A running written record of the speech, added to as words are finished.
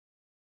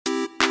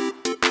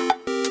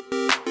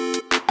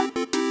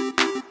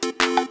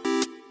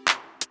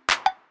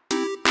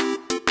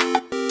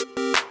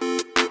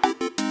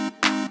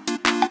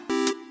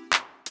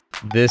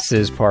this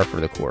is par for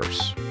the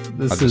course.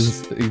 This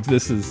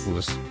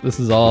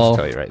is all. I'll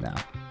tell you right now.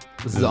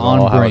 This is on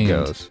brand. How it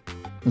goes.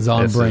 This is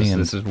on brand.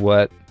 This is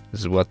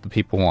what the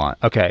people want.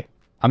 Okay,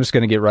 I'm just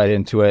going to get right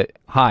into it.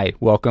 Hi,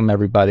 welcome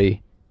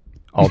everybody,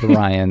 all the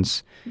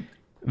Ryans.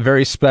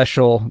 Very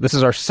special. This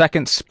is our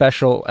second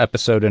special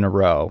episode in a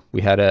row.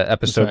 We had an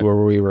episode where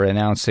we were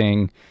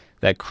announcing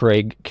that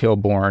Craig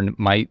Kilborn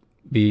might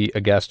be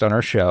a guest on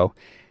our show.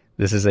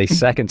 This is a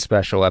second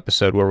special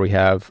episode where we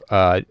have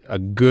a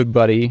good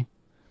buddy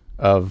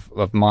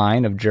of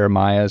mine, of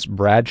Jeremiah's,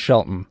 Brad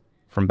Shelton,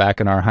 from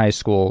back in our high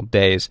school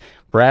days.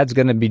 Brad's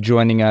going to be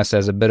joining us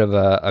as a bit of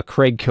a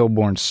Craig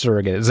Kilborn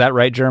surrogate. Is that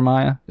right,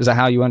 Jeremiah? Is that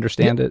how you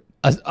understand it?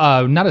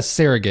 Not a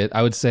surrogate.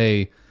 I would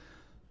say,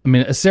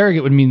 a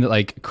surrogate would mean that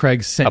like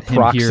Craig sent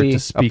him here to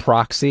speak. A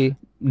proxy?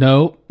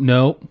 No.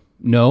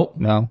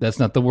 That's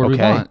not the word we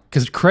want.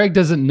 Because Craig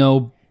doesn't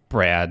know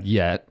Brad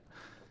yet.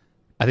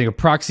 I think a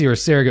proxy or a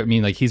surrogate would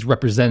mean like he's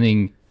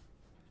representing.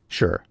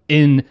 Sure.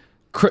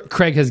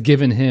 Craig has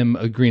given him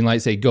a green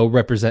light, say, go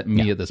represent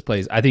me at this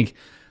place. I think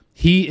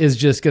he is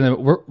just going to,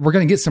 we're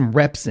going to get some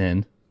reps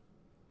in.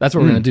 That's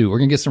what we're going to do. We're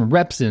going to get some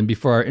reps in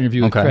before our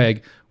interview with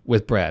Craig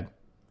with Brad.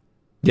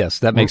 Yes,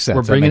 that makes sense.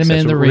 We're bringing him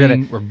in the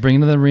ring. We're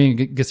bringing him in the ring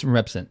and get some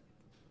reps in.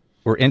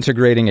 We're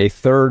integrating a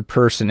third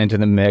person into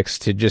the mix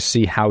to just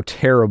see how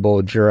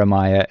terrible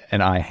Jeremiah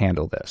and I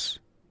handle this.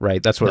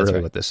 Right? That's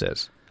what this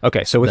is.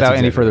 Okay, so without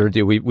any further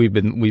ado, we've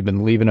been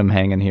leaving him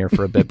hanging here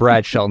for a bit.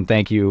 Brad Shelton,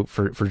 thank you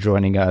for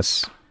joining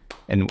us.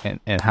 And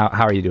how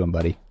are you doing,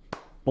 buddy?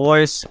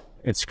 Boys,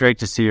 it's great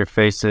to see your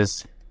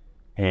faces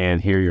and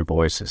hear your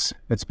voices.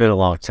 It's been a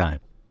long time.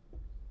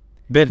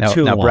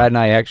 Too long. Brad and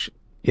I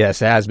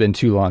yes, it has been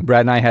too long. Brad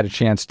and I had a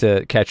chance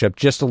to catch up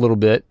just a little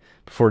bit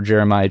before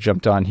Jeremiah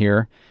jumped on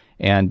here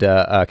and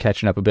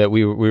catching up a bit.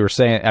 We were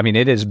saying,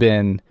 it has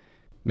been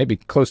maybe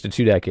close to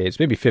 2 decades,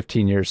 maybe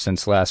 15 years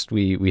since last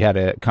we had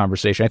a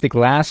conversation. I think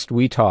last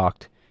we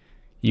talked,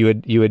 you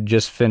had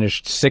just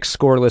finished 6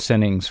 scoreless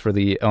innings for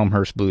the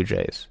Elmhurst Blue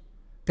Jays.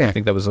 Yeah. I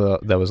think that was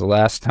the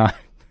last time.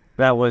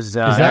 That was. Is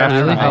that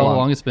really how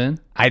long it's been?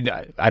 I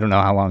don't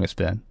know how long it's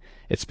been.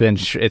 It's been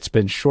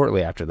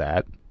shortly after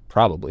that,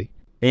 probably.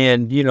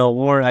 And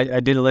Warren, I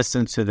did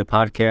listen to the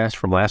podcast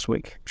from last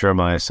week.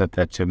 Jeremiah sent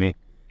that to me.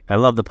 I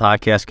love the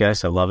podcast,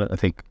 guys. I love it. I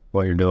think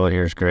what you're doing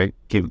here is great.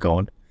 Keep it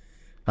going.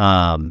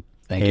 Thank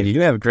you.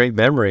 You have a great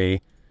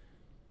memory.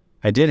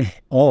 I did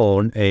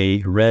own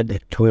a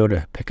red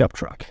Toyota pickup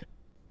truck.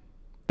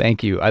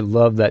 Thank you. I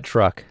love that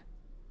truck.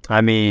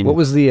 What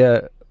was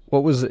it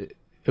was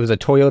a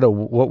Toyota.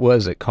 What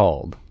was it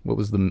called? What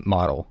was the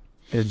model?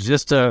 It's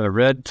just a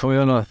red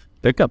Toyota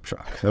pickup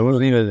truck. It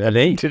wasn't even an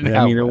 8.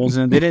 It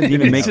wasn't. They didn't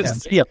even make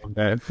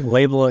a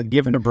label it,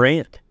 given a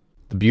brand.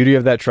 The beauty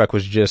of that truck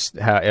was just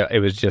how it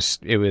was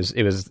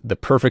the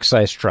perfect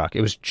size truck.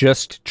 It was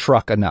just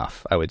truck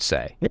enough, I would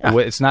say. Yeah.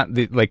 It's not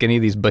like any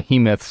of these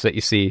behemoths that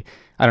you see.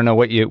 I don't know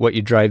what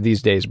you drive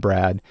these days,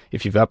 Brad,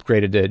 if you've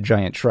upgraded to a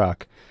giant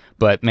truck.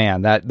 But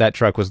man, that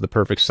truck was the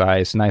perfect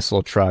size. Nice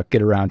little truck,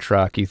 get around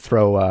truck. You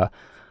throw a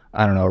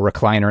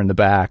recliner in the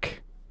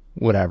back,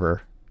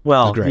 whatever.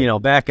 Well,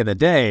 back in the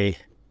day,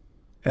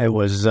 it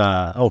was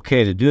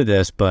okay to do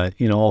this, but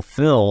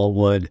Phil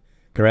would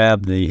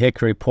grab the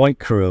Hickory Point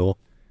crew,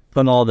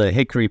 put all the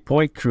Hickory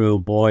Point crew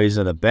boys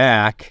in the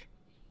back,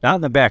 not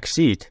in the back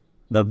seat,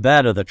 the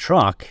bed of the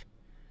truck,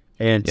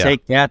 and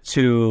take that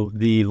to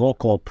the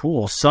local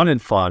pool, Sun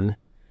and Fun.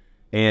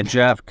 And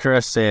Jeff,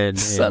 Chris, and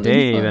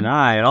Dave and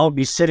I, and I'll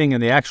be sitting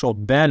in the actual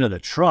bed of the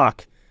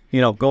truck,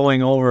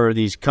 going over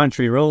these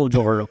country roads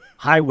or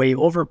highway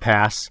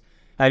overpass.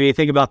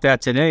 Think about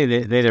that today,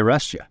 they'd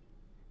arrest you.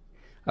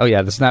 Oh,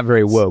 yeah, that's not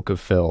very woke of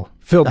Phil.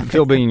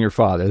 Phil being your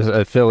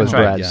father. Phil is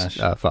Brad's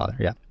father,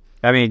 yeah.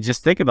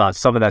 Just think about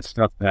some of that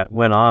stuff that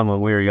went on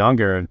when we were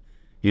younger, and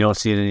you don't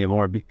see it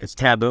anymore. It's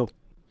taboo.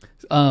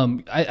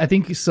 I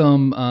think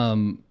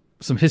some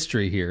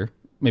history here.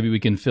 Maybe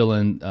we can fill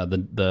in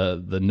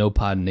the No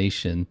Pod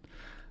Nation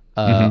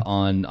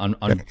on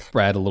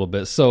Brad a little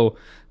bit. So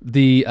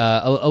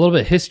a little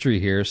bit of history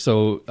here.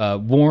 So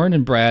Warren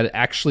and Brad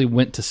actually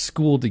went to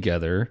school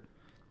together.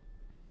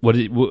 What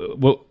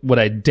would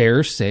I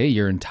dare say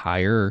your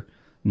entire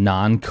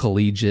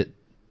non-collegiate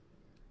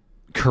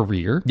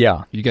career?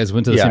 Yeah, you guys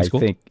went to the same school.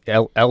 I think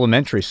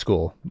elementary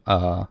school,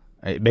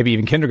 maybe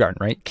even kindergarten,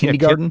 right?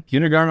 Kindergarten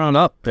on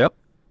up. Yep.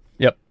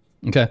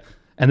 Okay.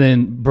 And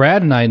then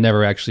Brad and I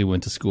never actually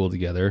went to school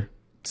together.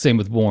 Same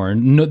with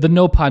Warren. The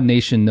No Pod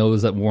Nation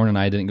knows that Warren and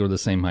I didn't go to the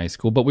same high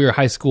school, but we were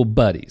high school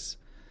buddies.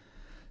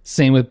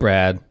 Same with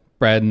Brad.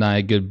 Brad and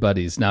I, good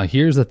buddies. Now,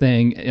 here's the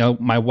thing.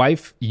 My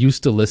wife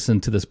used to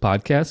listen to this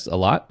podcast a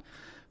lot.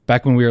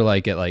 Back when we were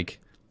at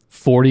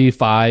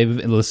 45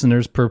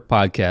 listeners per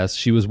podcast,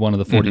 she was one of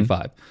the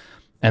 45.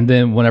 And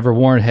then whenever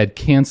Warren had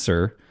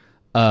cancer,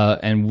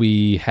 and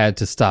we had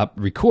to stop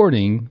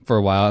recording for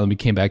a while, and we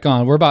came back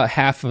on, we're about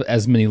half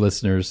as many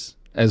listeners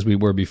as we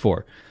were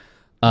before.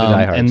 The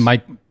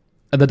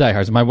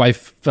diehards. My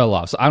wife fell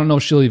off, so I don't know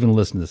if she'll even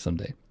listen to this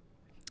someday.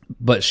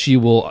 But she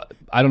will.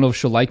 I don't know if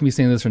she'll like me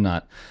saying this or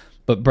not.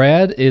 But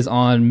Brad is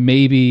on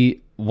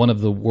maybe one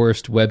of the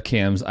worst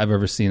webcams I've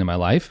ever seen in my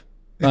life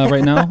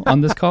right now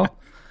on this call.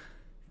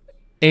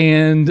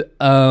 And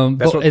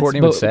That's what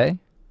Courtney would say?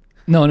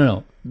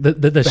 No.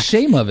 The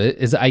shame of it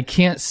is I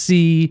can't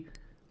see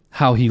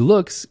how he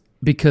looks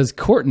because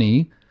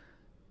Courtney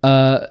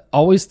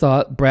always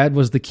thought Brad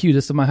was the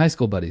cutest of my high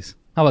school buddies.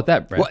 How about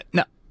that, Brad? What?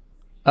 No.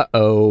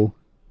 Uh-oh.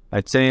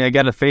 I'd say I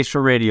got a face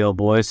for radio,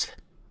 boys.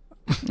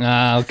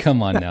 Oh,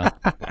 come on now.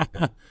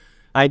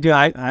 I do.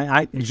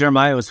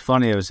 Jeremiah, was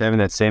funny. I was having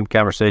that same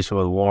conversation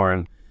with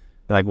Warren.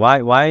 Like,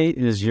 why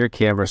is your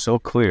camera so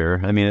clear?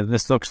 I mean,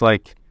 this looks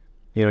like,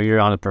 you're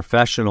on a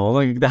professional,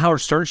 like the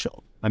Howard Stern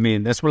show. I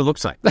mean, that's what it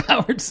looks like. The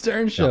Howard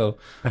Stern show.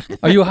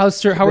 Are you a Howard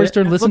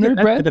Stern listener,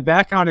 Brad? The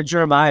background of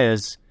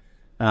Jeremiah's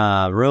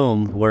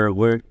room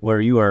where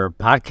you are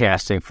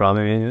podcasting from,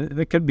 I mean,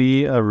 it could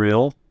be a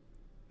real,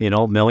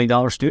 $1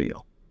 million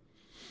studio.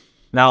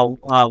 Now,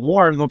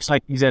 Warren looks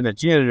like he's in a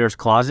janitor's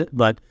closet,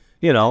 but,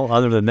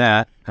 other than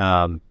that,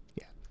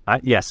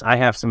 I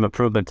have some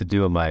improvement to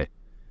do in my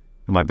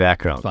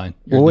background. Fine.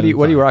 Well, what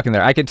are you rocking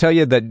there? I can tell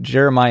you that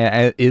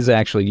Jeremiah is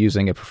actually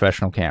using a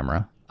professional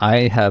camera.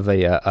 I have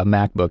a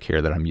MacBook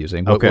here that I'm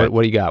using. What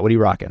do you got? What are you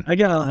rocking? I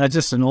got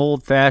just an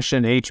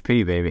old-fashioned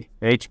HP, baby.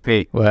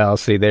 HP. Well,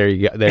 see, there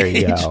you go. There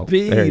you go.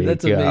 HP, there you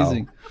that's go.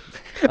 Amazing.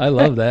 I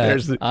love that.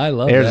 There's the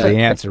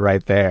answer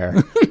right there.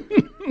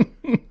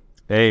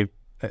 Hey,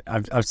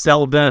 I've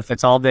selling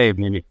benefits all day,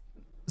 baby.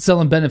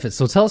 Selling benefits.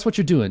 So tell us what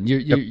you're doing.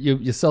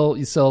 You sell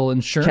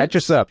insurance. Catch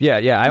us up. Yeah.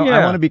 I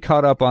want to be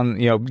caught up on.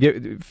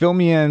 Fill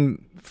me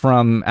in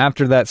from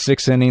after that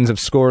 6 innings of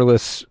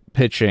scoreless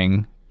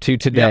pitching to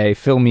today. Yep.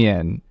 Fill me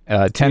in.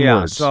 10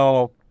 words.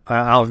 So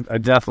I'll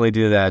definitely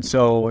do that.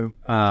 So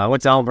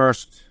went to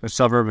Elmhurst, a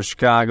suburb of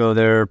Chicago.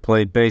 There,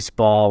 played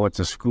baseball. Went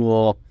to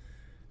school.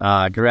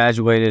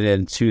 Graduated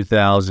in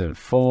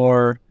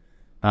 2004.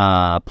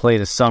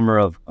 Played a summer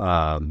of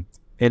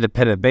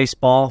independent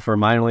baseball for a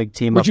minor league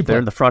team up there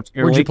in the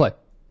Frontier League. Where'd you play?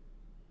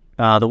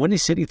 The Windy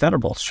City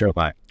Thunderbolts. Sure,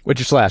 mate. What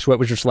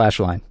was your slash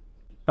line?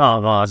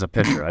 Oh, no, I was a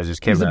pitcher. I just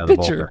came out of the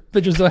bullpen.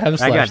 Pitchers don't have a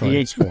slash line.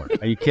 I got DH for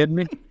it. Are you kidding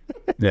me?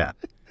 Yeah.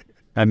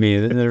 I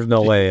mean, there's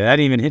no way. That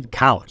even hit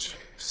college.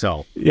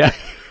 So, yeah.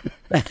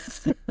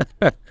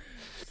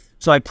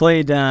 So I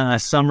played a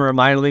summer of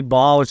minor league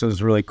ball, which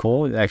was really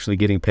cool. Actually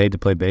getting paid to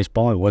play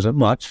baseball. It wasn't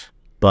much,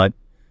 but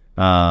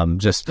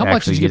just how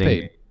much did you get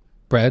paid,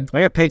 Brad?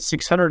 I got paid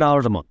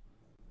 $600 a month.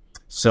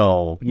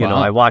 So,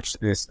 I watched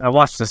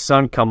the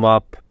sun come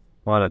up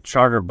on a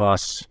charter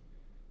bus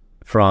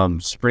from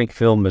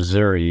Springfield,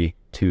 Missouri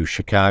to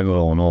Chicago,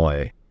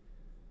 Illinois.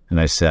 And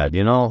I said,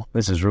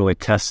 this is really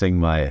testing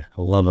my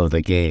love of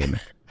the game.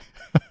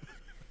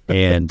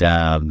 And,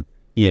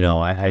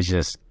 I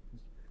just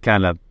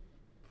kind of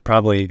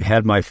probably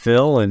had my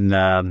fill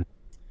and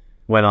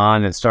went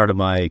on and started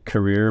my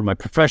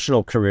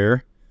professional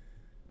career.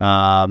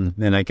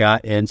 And I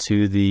got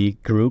into the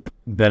group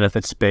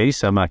benefit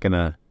space. I'm not going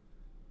to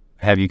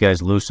have you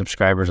guys lose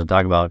subscribers and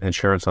talk about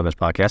insurance on this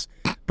podcast,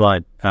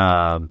 but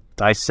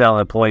I sell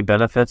employee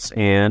benefits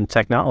and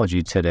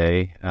technology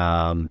today.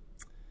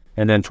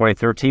 And then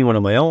 2013 went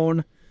on my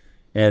own.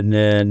 And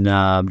then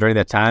during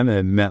that time,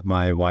 I met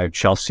my wife,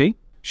 Chelsea.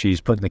 She's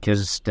putting the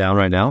kids down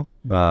right now,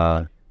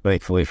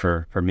 thankfully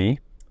for me.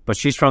 But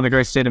she's from the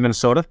great state of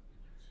Minnesota,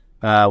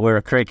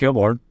 where Craig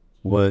Kilborn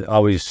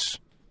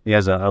he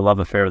has a love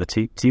affair with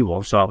the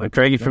T-Wolves. So,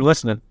 Craig, if you're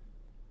listening,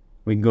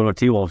 we can go to a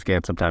T-Wolves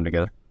game sometime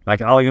together.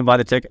 I'll even buy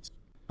the tickets.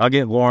 I'll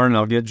get Warren.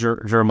 I'll get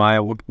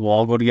Jeremiah. We'll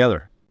all go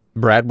together.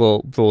 Brad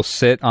will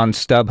sit on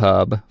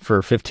StubHub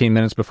for 15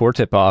 minutes before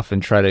tip-off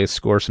and try to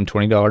score some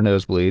 $20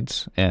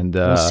 nosebleeds. And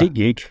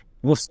SeatGeek.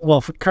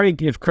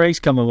 If Craig's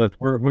coming with,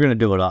 we're going to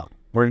do it up.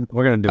 We're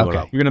going to do it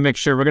up. We're going to make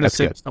sure we're going to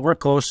sit. We're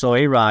close so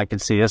A-Rod can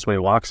see us when he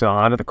walks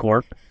onto the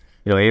court.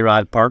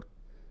 A-Rod Park,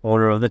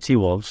 owner of the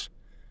T-Wolves.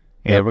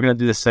 And we're going to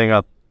do this thing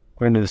up.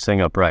 We're going to do this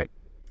thing up right.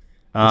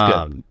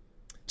 That's good.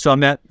 So I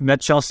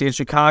met Chelsea in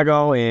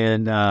Chicago,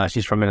 and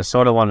she's from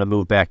Minnesota. Wanted to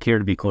move back here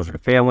to be closer to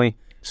family.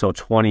 So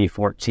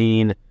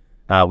 2014,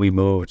 we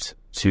moved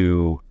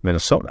to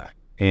Minnesota,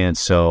 and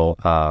so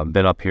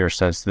been up here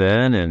since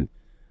then,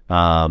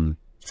 and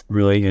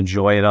really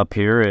enjoy it up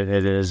here.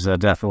 It is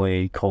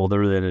definitely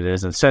colder than it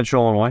is in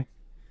Central Illinois,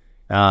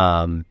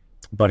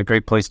 but a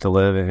great place to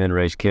live and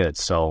raise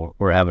kids. So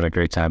we're having a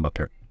great time up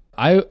here.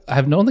 I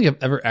don't think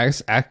I've ever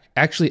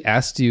actually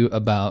asked you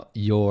about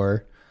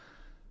your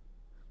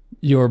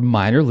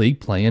minor league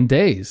playing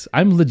days.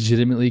 I'm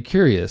legitimately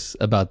curious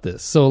about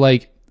this. So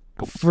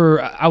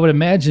I would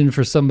imagine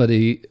for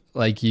somebody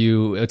like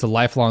you, it's a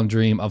lifelong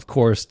dream, of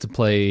course, to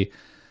play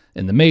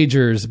in the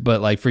majors.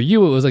 But for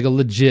you, it was a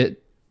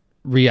legit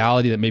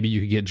reality that maybe you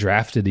could get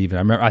drafted.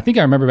 Even I think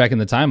I remember back in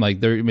the time,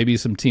 there maybe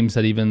some teams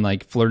had even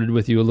flirted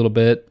with you a little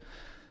bit.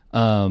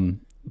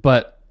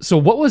 But so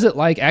what was it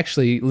like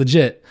actually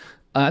legit?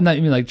 I'm not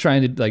even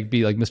trying to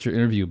be Mr.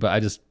 Interview, but I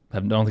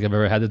don't think I've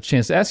ever had the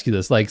chance to ask you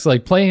this. So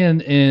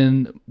playing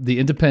in the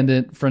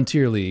independent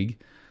Frontier League,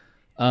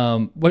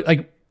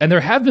 And there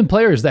have been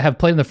players that have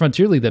played in the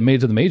Frontier League that made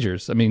it to the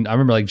majors. I mean, I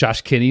remember like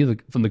Josh Kinney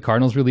from the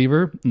Cardinals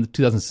reliever in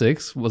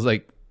 2006 was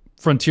like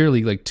Frontier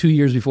League like 2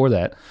 years before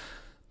that.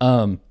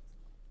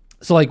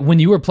 So like when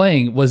you were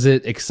playing, was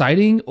it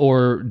exciting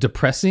or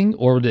depressing,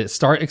 or did it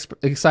start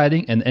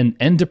exciting and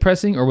end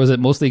depressing, or was it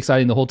mostly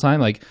exciting the whole time?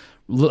 Like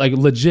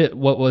legit,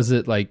 what was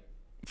it like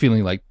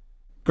feeling like?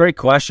 Great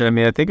question. I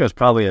mean, I think it was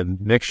probably a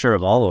mixture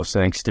of all those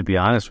things, to be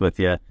honest with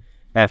you.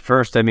 At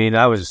first, I mean,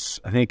 I was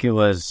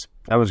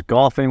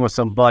golfing with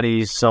some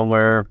buddies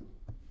somewhere,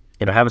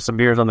 having some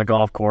beers on the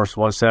golf course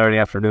one Saturday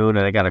afternoon,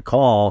 and I got a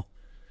call.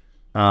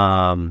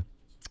 I don't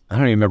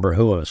even remember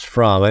who it was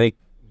from. I think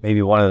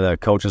maybe one of the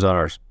coaches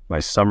on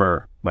my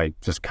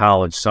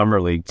college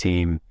summer league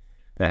team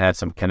that had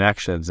some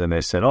connections, and they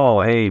said,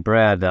 "Oh, hey,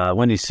 Brad,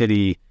 Windy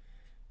City,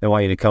 they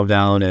want you to come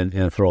down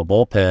and throw a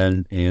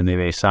bullpen, and they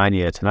may sign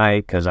you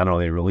tonight because I don't know,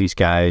 they release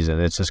guys, and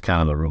it's just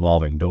kind of a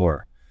revolving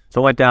door."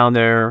 So I went down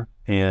there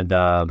and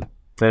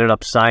ended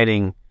up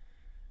signing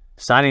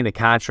the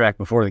contract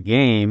before the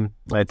game.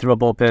 I threw a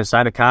bullpen,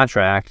 signed a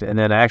contract, and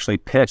then I actually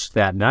pitched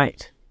that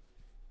night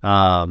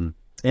in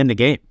the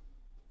game.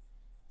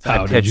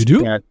 How did you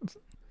do?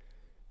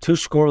 2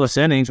 scoreless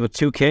innings with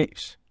 2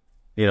 Ks.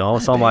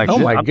 So I'm like, oh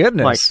my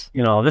goodness.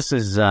 Like, this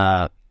is,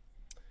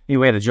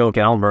 we had a joke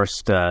at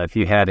Elmhurst, if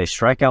you had a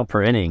strikeout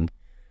per inning,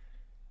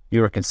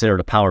 you were considered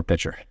a power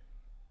pitcher.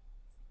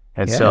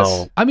 And yes.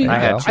 so, I mean,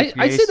 I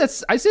say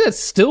that's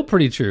still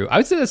pretty true. I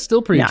would say that's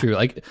still pretty true.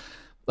 Like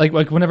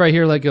whenever I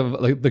hear like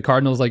the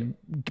Cardinals like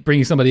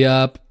bringing somebody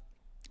up,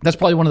 that's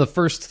probably one of the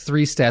first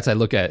 3 stats I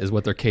look at is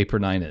what their K per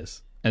 9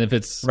 is. And if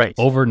it's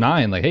over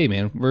 9, like, hey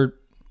man,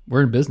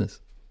 we're in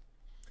business.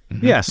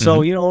 Yeah.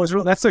 So,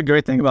 that's the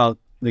great thing about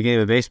the game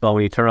of baseball.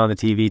 When you turn on the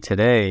TV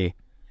today,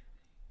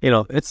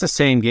 it's the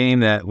same game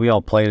that we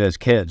all played as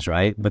kids,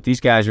 right? But these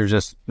guys are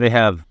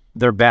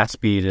their bat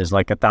speed is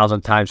like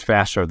 1,000 times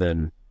faster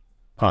than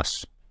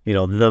us.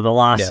 The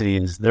velocity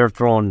is, they're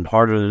throwing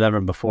harder than ever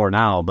before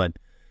now, but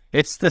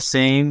it's the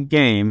same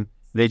game.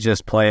 They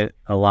just play it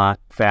a lot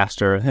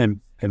faster and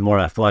more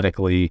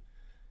athletically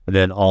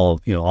than all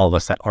of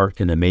us that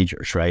aren't in the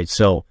majors, right?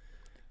 So,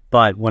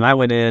 but when I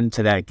went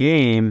into that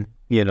game,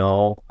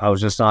 I was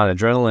just on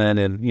adrenaline,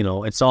 and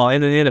it's all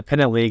in an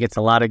independent league. It's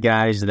a lot of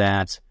guys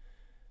that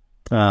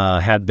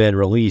had been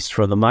released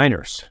from the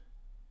minors.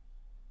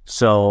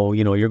 So,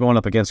 you're going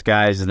up against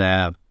guys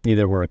that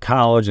either were in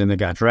college and they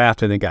got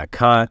drafted and got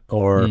cut,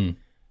 or,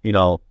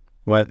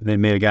 they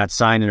may have got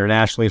signed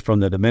internationally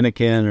from the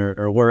Dominican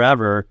or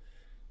wherever.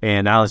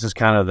 And now this is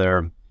kind of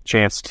their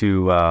chance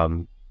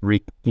to,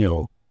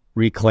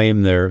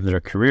 reclaim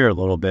their career a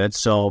little bit.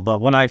 So, but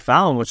what I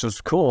found, which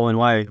was cool, and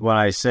why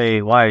I say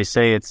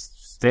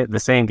it's the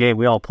same game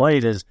we all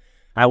played, is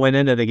I went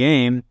into the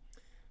game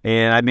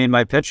and I made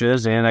my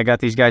pitches and I got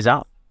these guys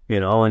out.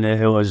 And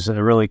it was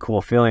a really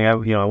cool feeling. I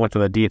went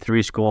to a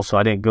D3 school, so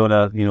I didn't go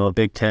to, a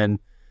Big Ten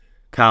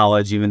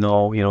college, even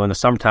though, in the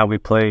summertime we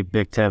played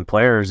Big Ten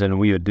players and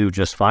we would do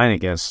just fine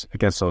against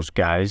those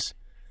guys.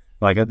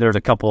 Like there's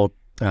a couple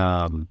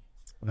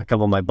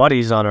of my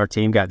buddies on our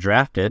team got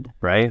drafted,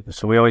 right?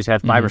 So we always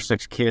had 5 or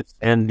 6 kids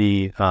in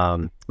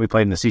we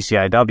played in the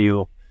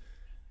CCIW,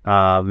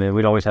 and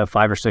we'd always have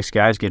 5 or 6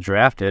 guys get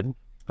drafted.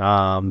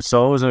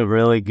 So it was a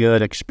really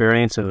good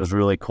experience. It was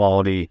really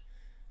quality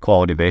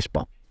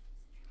baseball.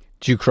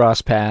 Did you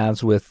cross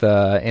paths with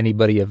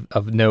anybody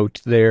of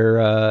note there,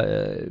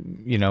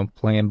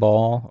 playing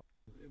ball?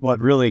 What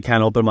really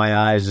kind of opened my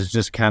eyes is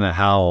just kind of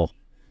how,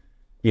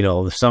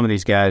 some of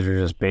these guys are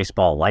just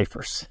baseball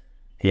lifers.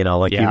 You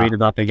read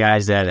about the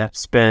guys that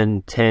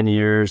spend 10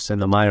 years in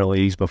the minor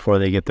leagues before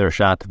they get their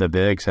shot to the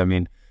bigs. I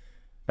mean,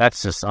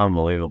 that's just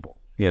unbelievable.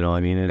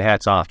 And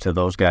hats off to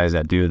those guys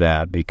that do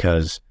that,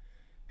 because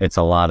it's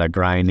a lot of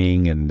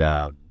grinding and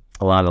a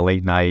lot of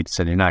late nights,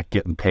 and you're not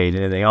getting paid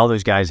anything. All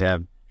those guys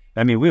have,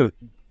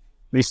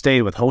 we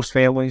stayed with host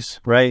families,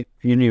 right?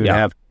 You didn't even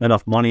have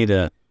enough money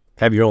to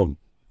have your own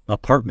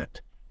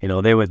apartment.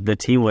 The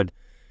team would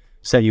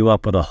set you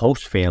up with a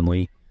host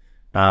family,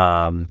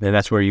 and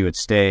that's where you would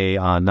stay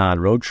on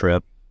non-road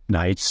trip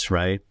nights,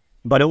 right?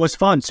 But it was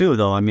fun too,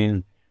 though.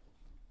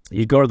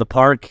 You'd go to the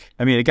park.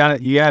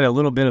 You had a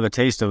little bit of a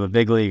taste of a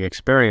big league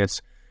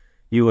experience.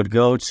 You would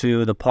go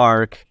to the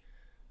park,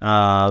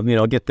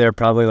 get there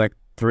probably like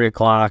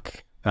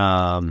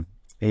 3:00.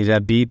 He's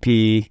at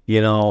BP,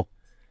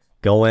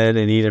 go in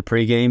and eat a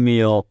pregame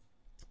meal.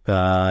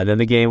 Then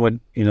the game would,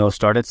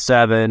 start at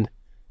 7.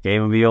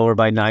 Game would be over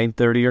by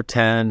 9:30 or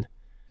 10.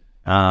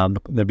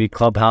 There'd be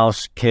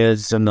clubhouse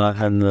kids in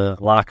the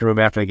locker room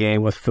after the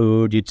game with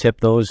food. You tip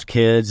those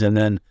kids, and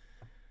then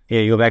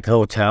you go back to the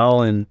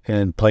hotel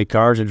and play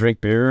cards and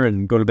drink beer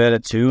and go to bed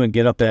at 2 and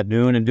get up at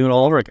noon and do it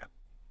all over again.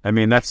 It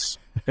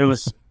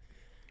was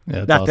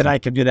not awesome. That I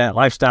could do that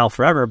lifestyle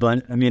forever,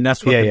 but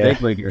that's what the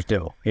big leaguers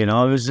do. It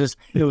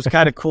was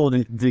kind of cool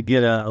to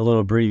get a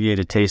little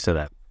abbreviated taste of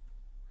that.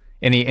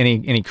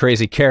 Any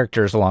crazy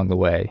characters along the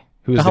way?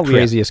 Who's the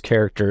craziest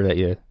character that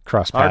you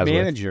crossed paths with?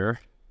 Our manager,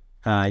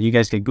 you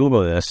guys can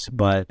Google this,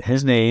 but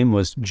his name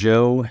was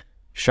Joe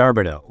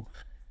Charbonneau.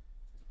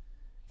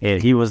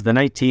 and he was the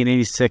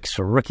 1986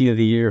 Rookie of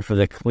the Year for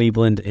the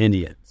Cleveland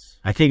Indians.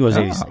 I think it was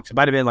 86. It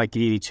might have been like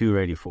 82 or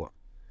 84.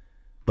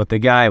 But the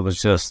guy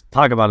was just,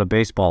 talk about a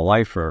baseball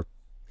lifer.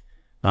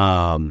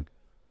 You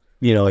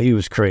know, he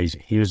was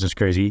crazy. He was just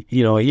crazy.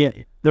 You know,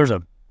 there's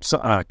a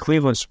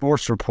Cleveland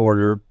sports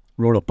reporter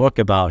wrote a book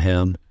about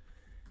him,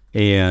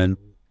 and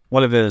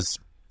one of his,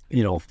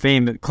 you know,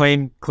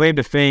 claim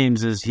to fame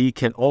is he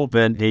can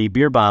open a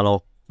beer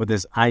bottle with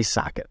his eye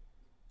socket.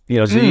 You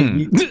know, so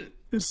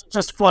it's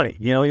just funny.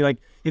 You know,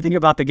 you think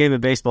about the game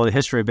of baseball, the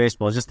history of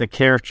baseball, just the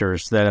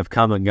characters that have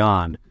come and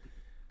gone.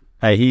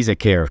 Hey, he's a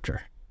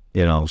character.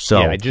 You know,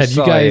 so I just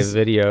saw a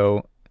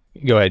video.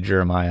 Go ahead,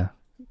 Jeremiah.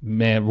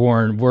 Man,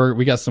 Warren,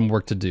 we got some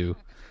work to do.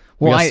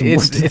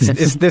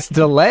 It's this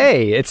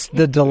delay. It's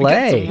the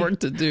delay. We got some work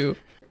to do.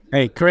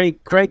 Hey,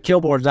 Craig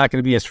Kilbourn's not going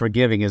to be as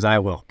forgiving as I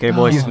will. Okay,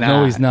 boys?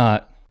 No, he's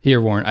not. Here,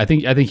 Warren. I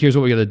think here's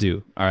what we got to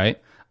do. All right.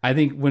 I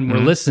think when we're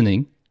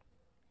listening,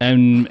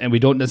 and we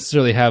don't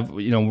necessarily have,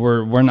 you know,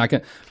 we're not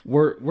gonna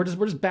we're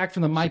just back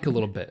from the mic a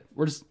little bit.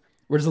 We're just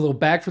a little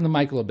back from the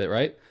mic a little bit,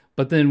 right?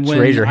 But then when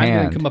raise your I'm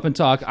hand. gonna come up and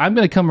talk, I'm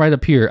gonna come right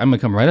up here.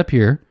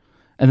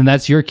 And then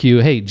that's your cue.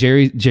 Hey,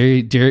 Jerry's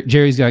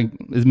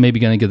is maybe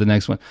gonna get the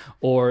next one.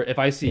 Or if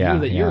I see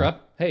you're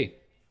up, hey,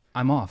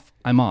 I'm off.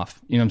 You know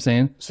what I'm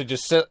saying? So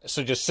just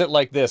sit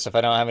like this if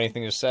I don't have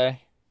anything to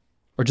say.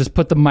 Or just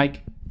put the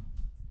mic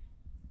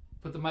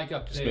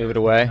up. Just move it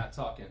away. Not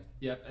talking.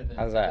 Yep. And then,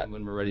 How's that? And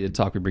when we're ready to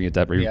talk, we bring it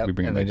up. We bring it and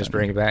back. then just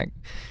bring it back.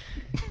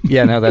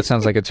 Yeah, no, that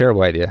sounds like a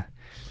terrible idea.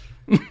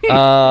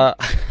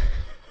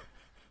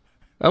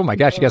 Oh my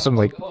gosh, you got something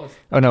like.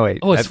 Oh no, wait.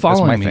 Oh, it's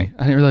following me. Thing.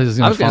 I didn't realize it was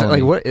going to follow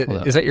me. What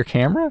is that? Your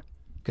camera?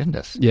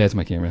 Goodness. Yeah, it's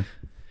my camera.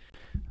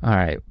 All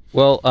right.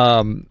 Well,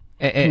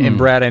 and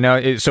Brad, I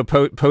know. So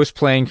post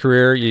playing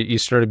career, you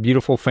started a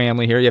beautiful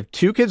family here. You have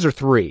 2 kids or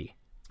 3?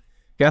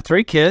 Got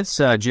 3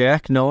 kids: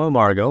 Jack, Noah,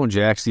 Margot. And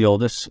Jack's the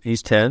oldest.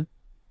 He's 10.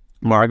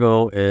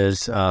 Margot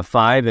is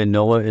 5, and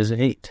Noah is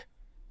 8.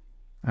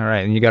 All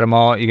right, and you got them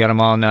all. You got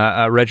them all in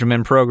a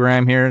regimen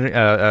program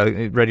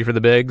here, ready for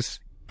the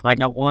bigs. I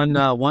got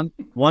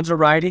one's a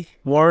righty,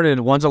 Warren,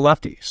 and one's a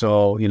lefty.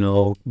 So, you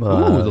know. Ooh,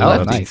 the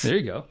lefty. Nice. There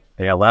you go.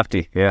 Yeah,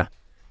 lefty. Yeah.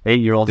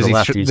 8-year-old's a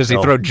lefty. Does he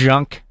throw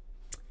junk?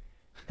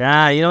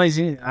 Yeah, you know,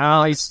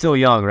 he's still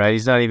young, right?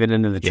 He's not even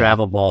into the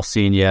travel ball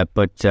scene yet.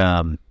 But,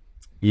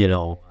 you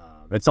know,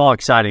 it's all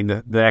exciting.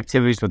 The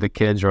activities with the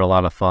kids are a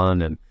lot of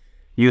fun. And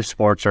youth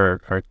sports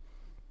are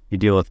you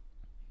deal with.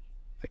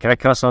 Can I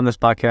cuss on this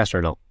podcast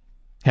or no?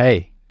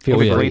 Hey, feel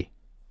free.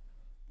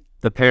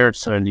 The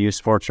parents in youth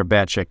sports are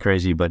batshit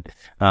crazy, but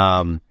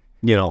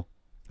you know,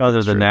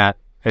 other than that,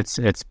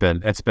 it's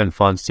been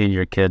fun seeing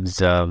your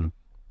kids, you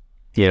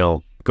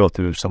know, go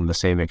through some of the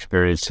same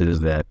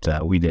experiences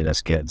that we did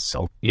as kids.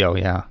 So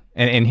yeah,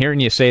 and hearing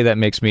you say that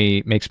makes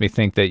me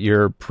think that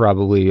you're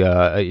probably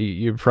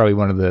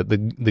one of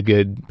the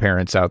good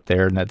parents out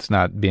there, and that's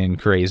not being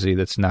crazy.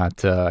 That's not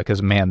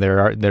because man,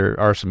 there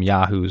are some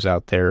yahoos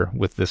out there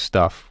with this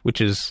stuff,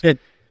 which is.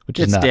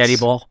 It's nuts. Daddy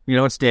ball. You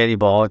know, it's daddy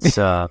ball. It's,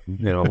 you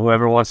know,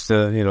 whoever wants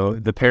to, you know,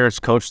 the parents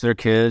coach their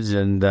kids,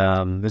 and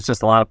it's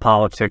just a lot of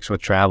politics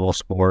with travel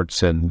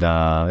sports, and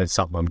it's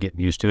something I'm getting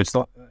used to.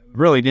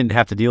 Really didn't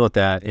have to deal with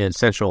that in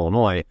Central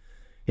Illinois.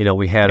 You know,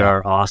 we had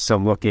our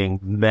awesome looking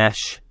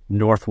mesh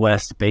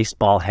Northwest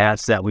baseball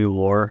hats that we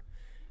wore.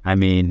 I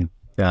mean,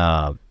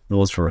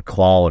 those were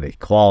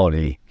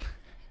quality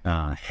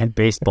head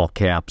baseball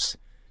caps.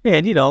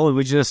 And, you know,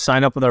 we just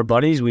signed up with our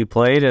buddies. We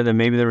played, and then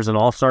maybe there was an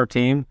all-star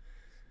team.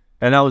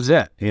 And that was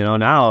it. You know,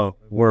 now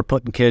we're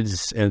putting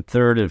kids in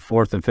 3rd and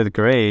 4th and 5th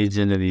grades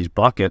into these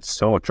buckets.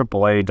 So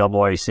AAA,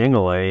 AA,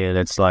 single A, and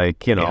it's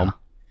like, you know,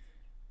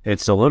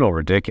 it's a little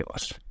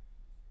ridiculous.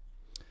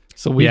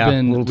 So we've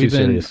been, I'm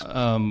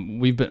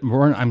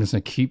just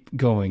gonna keep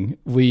going.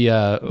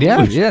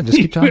 Just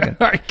keep talking.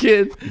 our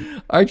kid.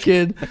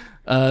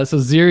 So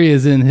Ziri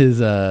is in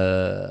his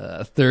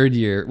 3rd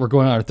year. We're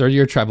going on our 3rd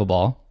year travel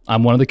ball.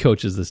 I'm one of the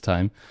coaches this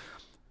time,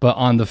 but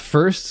on the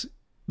first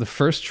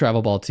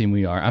travel ball team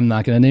I'm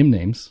not going to name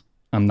names.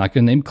 I'm not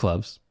going to name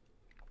clubs.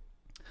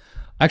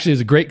 Actually, it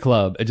was a great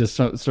club. It just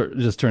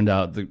turned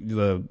out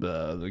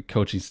the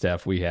coaching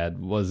staff we had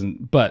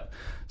wasn't. But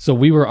so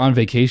we were on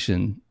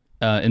vacation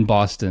in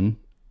Boston,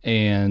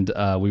 and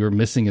we were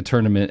missing a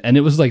tournament, and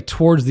it was like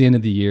towards the end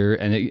of the year,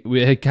 and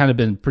it had kind of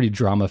been pretty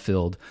drama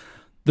filled.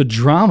 The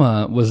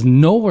drama was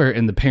nowhere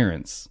in the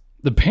parents.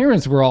 The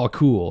parents were all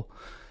cool.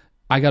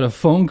 I got a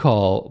phone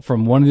call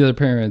from one of the other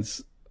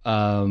parents.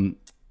 And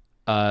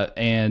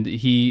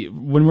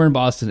when we're in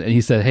Boston, and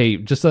he said, "Hey,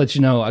 just to let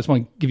you know, I just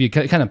want to give you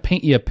kind of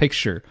paint you a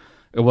picture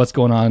of what's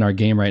going on in our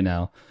game right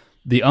now.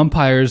 The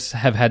umpires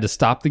have had to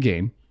stop the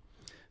game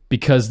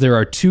because there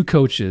are 2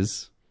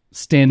 coaches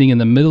standing in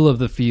the middle of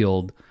the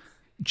field,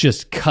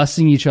 just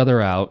cussing each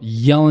other out,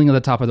 yelling at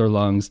the top of their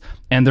lungs,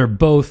 and they're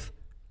both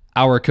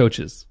our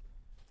coaches.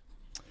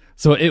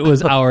 So it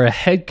was our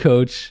head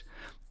coach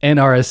and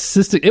our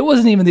assistant. It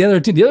wasn't even the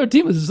other team. The other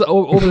team was just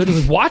over there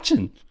just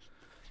watching."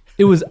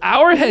 It was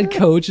our head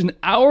coach and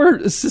our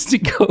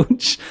assistant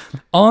coach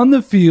on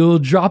the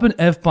field dropping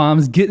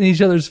F-bombs, getting in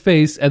each other's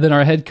face, and then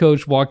our head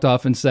coach walked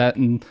off and sat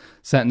in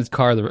his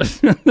car the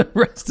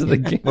rest of the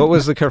game. What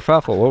was the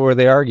kerfuffle? What were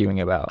they arguing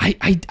about?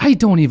 I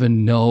don't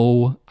even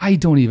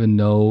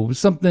know.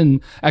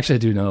 Something, actually I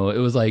do know. It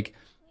was like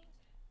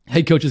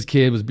head coach's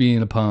kid was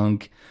being a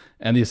punk,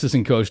 and the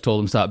assistant coach told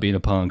him stop being a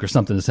punk or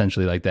something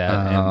essentially like that.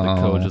 And the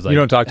coach was like, you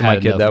don't talk to my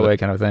had kid enough that of it. way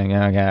kind of thing.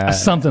 Yeah.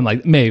 Something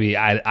like, maybe,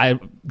 I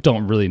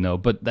don't really know,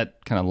 but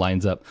that kind of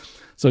lines up.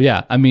 So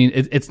yeah, I mean,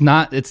 it's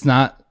not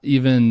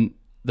even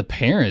the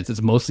parents.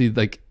 It's mostly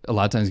like a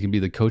lot of times it can be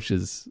the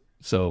coaches.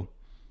 So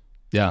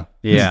yeah,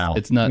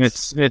 it's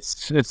nuts.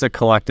 It's a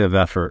collective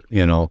effort,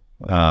 you know.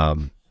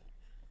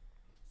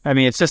 I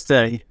mean, it's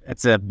a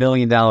 $1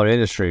 billion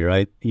industry,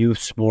 right? Youth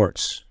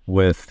sports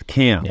with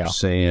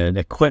camps and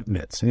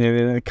equipment. I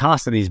mean, the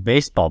cost of these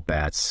baseball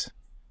bats,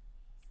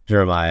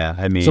 Jeremiah.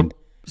 I mean,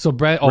 so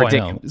Brad. Oh,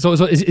 ridiculous. I know.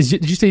 So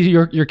did you say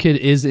your kid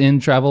is in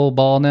travel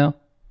ball now?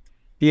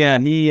 Yeah,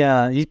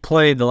 he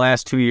played the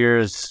last 2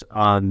 years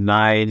on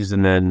nines,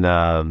 and then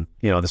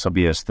this will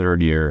be his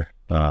third year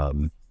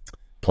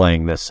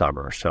playing this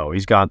summer. So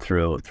he's gone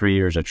through 3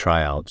 years of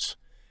tryouts,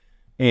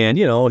 and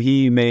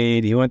he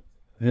went.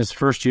 His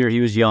first year, he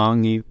was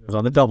young. He was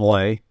on the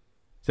AA.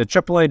 It's a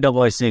AAA,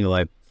 AA, single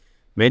A.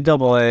 Made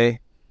AA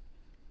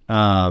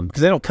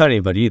because they don't cut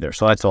anybody either.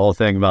 So that's the whole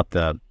thing about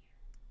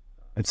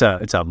it's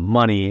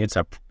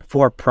a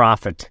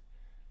for-profit,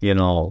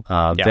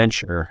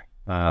 venture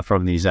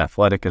from these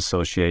athletic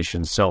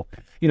associations. So,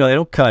 they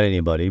don't cut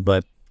anybody,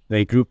 but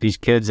they group these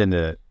kids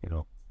into,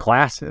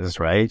 classes,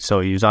 right? So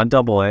he was on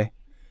AA,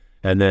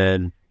 and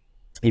then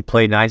he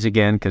played nines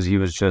again because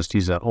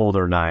he's an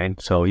older nine.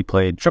 So he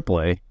played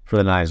AAA for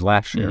the nines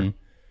last year. And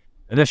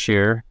this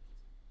year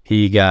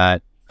he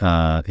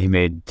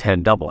made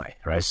 10 AA,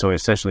 right? So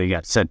essentially he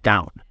got sent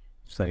down.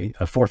 So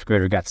a fourth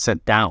grader got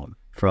sent down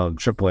from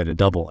AAA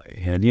to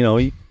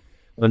AA.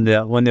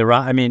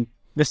 And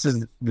this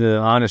is the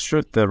honest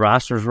truth. The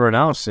rosters were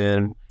announced,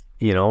 and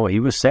he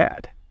was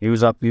sad. He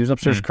was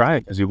upstairs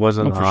crying because he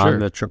wasn't on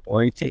the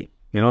AAA team.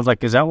 It's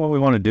like, is that what we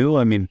want to do?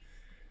 I mean,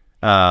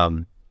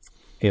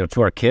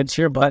 to our kids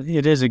here, but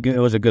it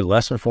was a good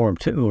lesson for them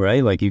too,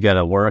 right? Like, you got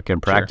to work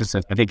and practice.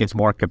 Sure. I think it's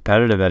more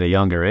competitive at a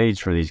younger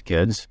age for these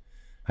kids.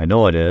 I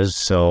know it is.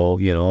 So,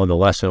 the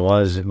lesson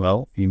was,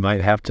 well, you might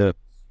have to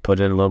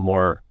put in a little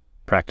more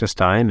practice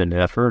time and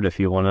effort if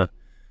you want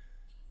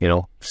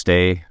to,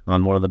 stay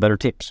on one of the better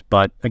teams.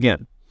 But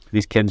again,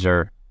 these kids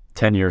are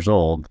 10 years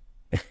old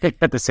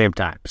at the same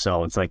time.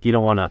 So it's like, you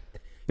don't want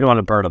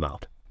to burn them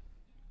out.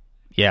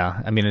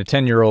 Yeah, I mean, a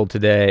 10-year-old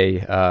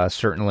today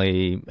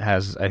certainly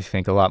has, I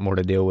think, a lot more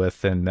to deal with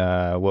than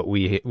what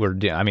we were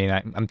doing. I mean,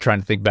 I'm trying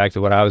to think back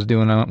to what I was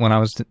doing when I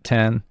was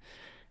 10. And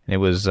it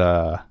was,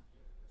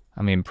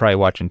 probably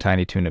watching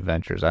Tiny Toon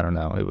Adventures. I don't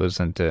know. It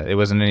wasn't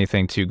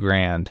anything too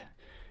grand.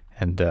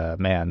 And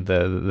man,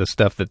 the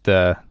stuff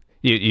that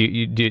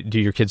you do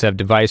your kids have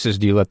devices?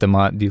 Do you let them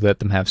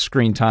have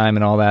screen time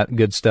and all that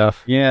good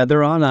stuff? Yeah,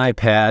 they're on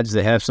iPads.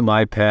 They have some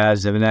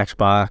iPads. They have an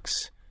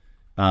Xbox.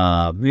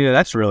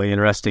 That's really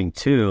interesting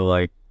too.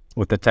 Like,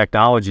 with the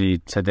technology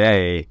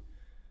today,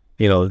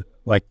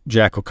 like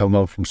Jack will come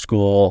home from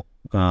school.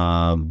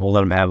 We'll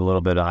let him have a little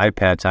bit of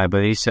iPad time,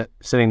 but he's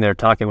sitting there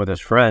talking with his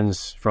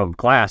friends from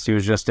class he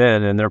was just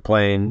in, and they're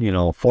playing,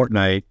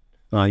 Fortnite,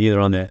 either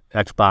on the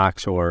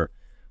Xbox or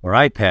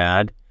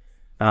iPad.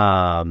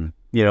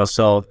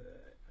 So,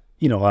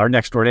 our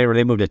next door neighbor,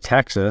 they moved to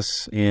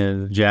Texas,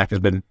 and Jack has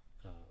been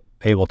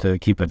able to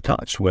keep in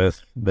touch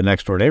with the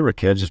next door neighbor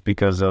kids just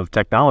because of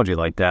technology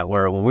like that,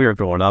 where when we were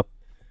growing up,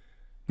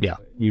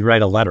 you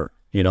write a letter,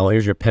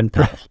 here's your pen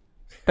pal.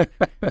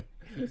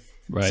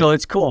 Right. So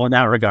it's cool in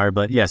that regard,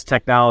 but yes,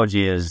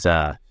 technology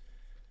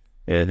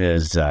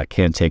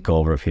can take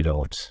over if you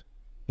don't,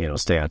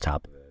 stay on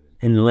top of it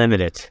and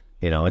limit it.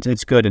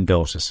 It's good in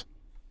doses.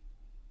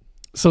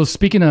 So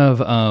speaking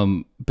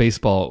of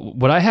baseball,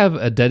 would I have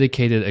a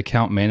dedicated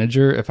account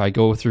manager if I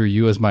go through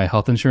you as my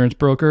health insurance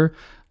broker?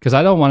 Because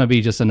I don't want to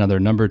be just another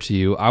number to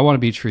you. I want to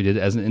be treated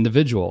as an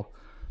individual.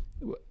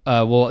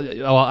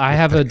 I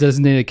have a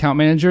designated account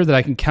manager that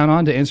I can count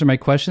on to answer my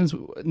questions,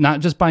 not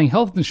just buying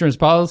health insurance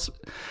policy,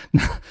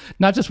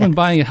 not just when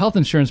buying a health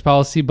insurance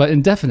policy, but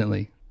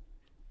indefinitely.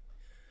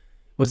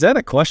 Was that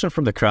a question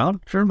from the crowd?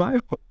 Sure, my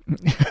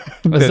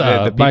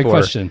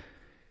question.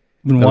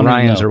 The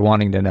Ryans are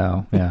wanting to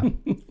know. Yeah.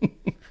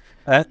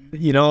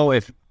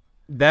 If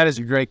that is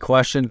a great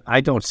question,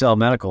 I don't sell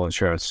medical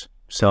insurance,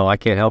 so I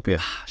can't help you.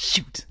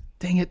 Shoot.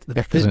 Dang it.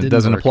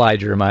 Doesn't apply,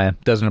 Jeremiah.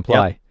 Doesn't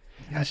apply. Yep.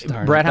 Gosh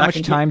darn Brad, how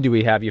much time do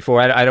we have you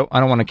for? I don't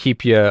want to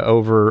keep you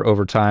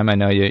over time. I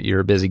know you're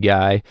a busy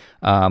guy.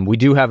 We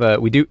do have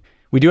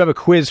a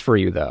quiz for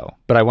you though,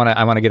 but I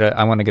want to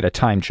get a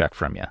time check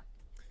from you.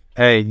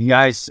 Hey, you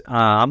guys,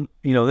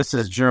 this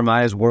is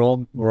Jeremiah's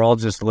world. We're all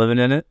just living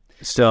in it.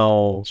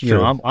 So,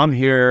 I'm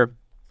here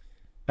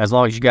as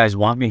long as you guys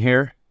want me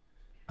here.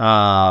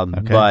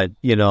 Okay. But,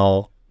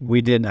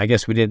 we didn't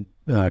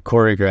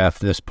choreograph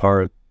this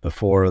part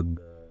before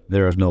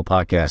There Is No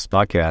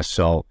podcast.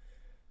 So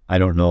I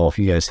don't know if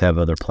you guys have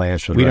other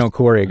plans for the We rest. don't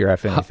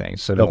choreograph anything,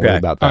 so don't Okay. worry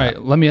about that. All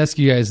right, let me ask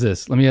you guys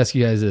this.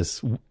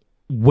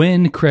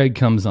 When Craig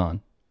comes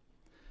on,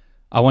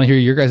 I want to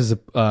hear your guys'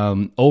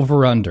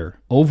 over under.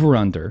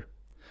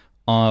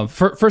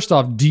 First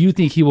off, do you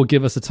think he will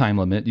give us a time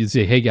limit? You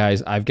say, hey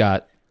guys, I've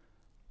got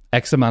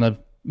X amount of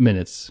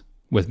minutes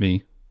with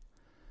me.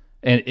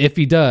 And if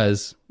he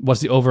does,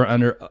 what's the over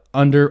under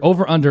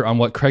on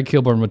what Craig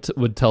Kilborn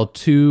would tell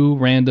two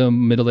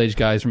random middle-aged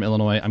guys from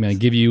Illinois? I'm going to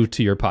give you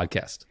to your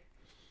podcast.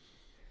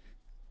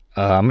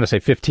 I'm going to say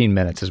 15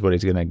 minutes is what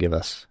he's going to give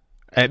us.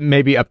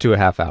 Maybe up to a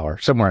half hour,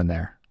 somewhere in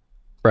there.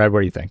 Brad, what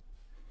do you think?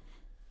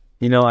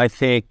 I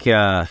think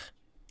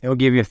he'll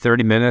give you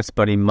 30 minutes,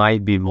 but he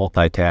might be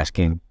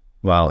multitasking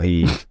while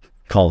he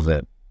calls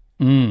it.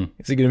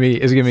 Is he going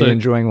to be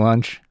enjoying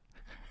lunch?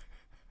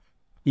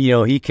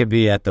 He could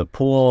be at the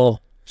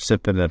pool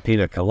sipping a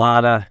pina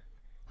colada.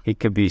 He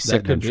could be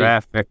sitting in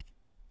traffic.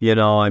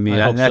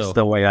 That's so.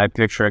 the way I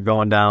picture it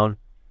going down.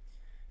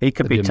 He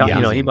could be,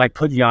 he might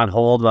put you on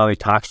hold while he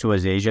talks to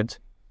his agent.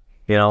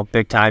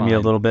 Big time you a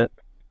little bit.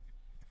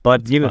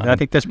 But I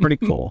think that's pretty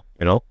cool.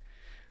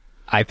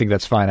 I think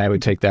that's fine. I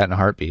would take that in a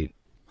heartbeat.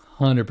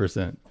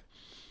 100%.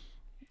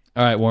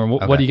 All right, Warren.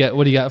 What do you got?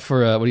 What do you got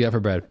for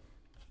Brad?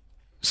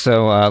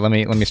 So let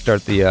me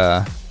start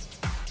the.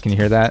 Can you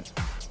hear that?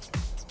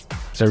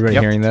 Is everybody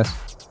hearing this?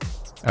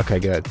 Okay,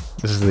 good.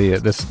 This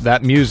is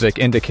that music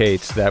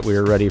indicates that we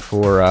are ready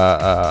for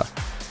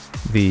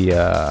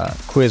the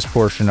quiz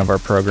portion of our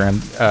program.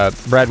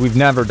 Brad, we've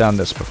never done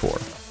this before.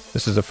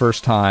 This is the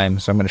first time,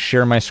 so I'm going to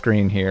share my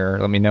screen here.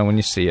 Let me know when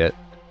you see it.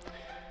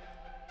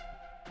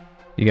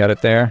 You got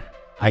it there?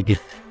 I get.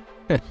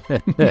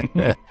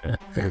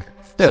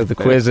 So the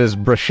quiz is,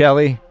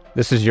 Brachelli,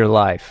 this is your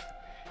life.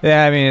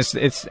 Yeah, I mean,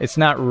 it's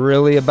not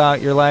really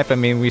about your life. I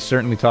mean, we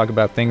certainly talk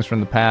about things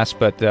from the past,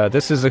 but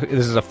this is a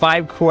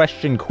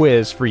 5-question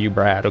quiz for you,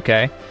 Brad.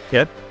 Okay.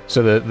 Yep.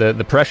 So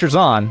the pressure's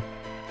on.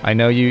 I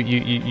know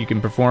you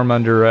can perform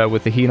under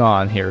with the heat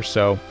on here.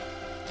 So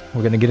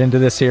we're gonna get into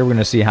this here. We're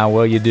gonna see how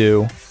well you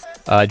do.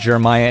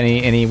 Jeremiah,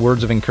 any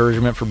words of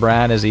encouragement for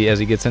Brad as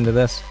he gets into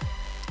this?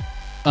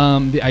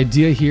 The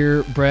idea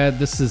here, Brad,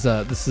 this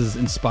is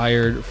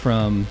inspired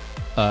from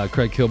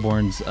Craig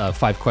Kilborn's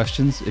 5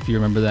 Questions, if you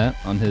remember that,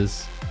 on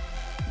his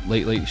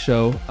late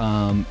show.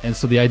 And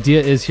so the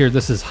idea is here,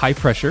 this is high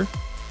pressure.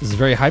 This is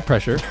very high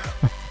pressure.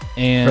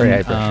 And Very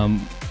high pressure.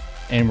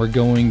 And we're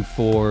going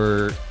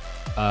for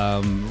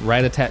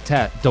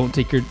rat-a-tat-tat. Don't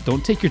take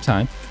your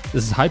time.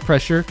 This is high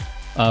pressure.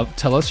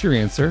 Tell us your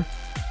answer,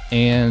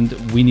 and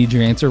we need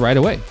your answer right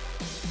away.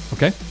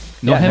 Okay?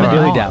 No hem and haw.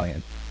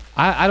 dilly-dallying.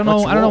 I don't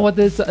know. I don't know what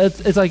this.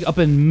 It's like up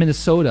in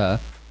Minnesota,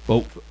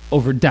 but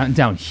over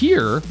down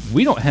here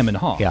we don't hem and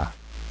haw. Yeah.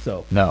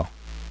 So No.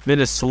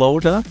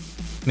 Minnesota?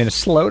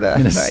 Minnesota.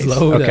 Nice.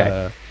 Minnesota.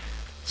 Okay.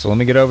 So let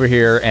me get over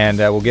here, and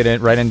we'll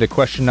get right into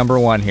question number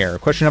 1 here.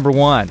 Question number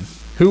 1.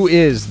 Who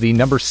is the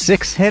number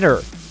 6 hitter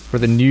for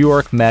the New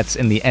York Mets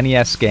in the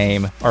NES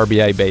game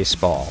RBI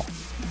Baseball?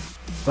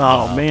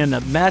 Oh, man,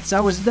 the Mets. I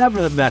was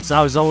never the Mets.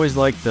 I was always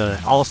like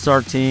the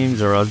all-star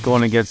teams, or I was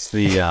going against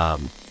the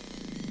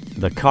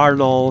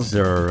Cardinals,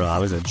 or I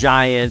was the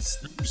Giants.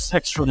 Number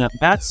 6 for the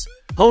Mets.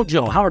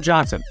 Hojo, Howard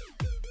Johnson.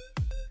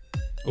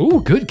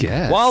 Ooh, good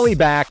guess. Wally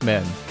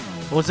Backman.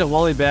 Was it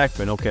Wally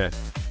Backman? Okay.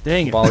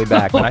 Dang it. Wally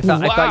Backman. I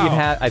thought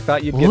Wow. I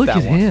thought you'd get Look that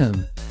at one. him.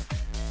 0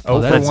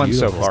 for that's 1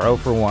 so beautiful. far. 0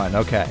 for 1.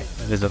 Okay.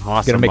 That is an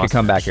awesome Gonna make a mustache.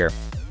 comeback here.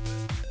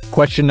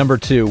 Question number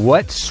 2.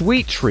 What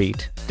sweet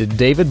treat did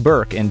David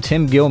Burke and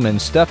Tim Gilman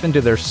stuff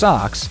into their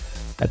socks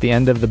at the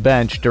end of the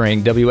bench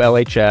during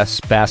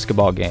WLHS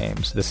basketball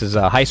games? This is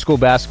high school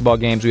basketball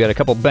games. We had a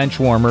couple bench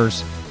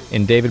warmers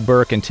in David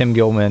Burke and Tim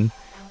Gilman.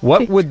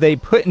 What would they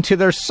put into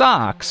their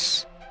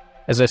socks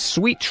as a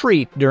sweet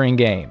treat during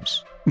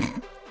games?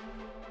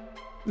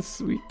 The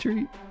sweet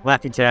treat.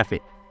 Laffy Taffy.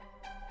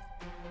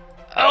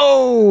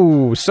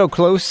 Oh, so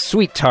close.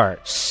 Sweet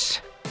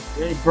tarts.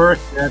 Hey, Burke,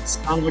 that's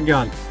son of a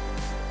gun.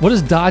 What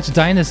does Dodge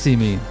Dynasty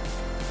mean?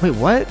 Wait,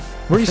 what?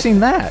 Where are you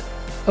seeing that?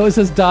 Oh, it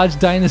says Dodge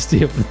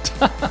Dynasty up the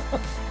top.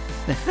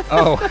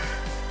 Oh,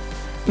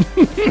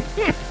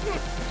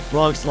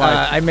 Wrong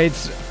slide.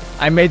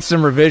 I made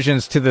some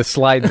revisions to the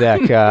slide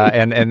deck,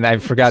 and I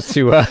forgot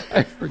to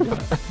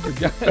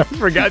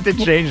forgot to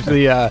change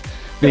the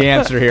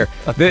answer here.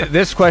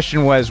 This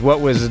question was,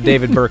 what was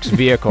David Burke's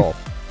vehicle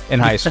in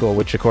high school,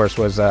 which of course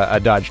was a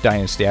Dodge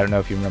Dynasty. I don't know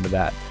if you remember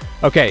that.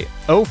 Okay,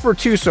 0 for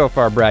 2 so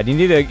far, Brad. You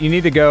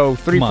need to go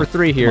 3 for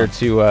 3 here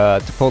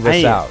to pull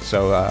this out.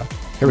 So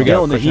here we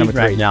go. In the Question heat number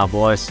 3 right now,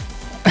 boys.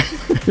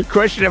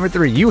 Question number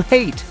 3. You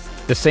hate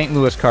the St.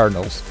 Louis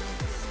Cardinals.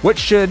 What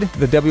should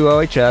the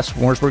WLHS,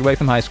 Warrensburg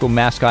Latham High School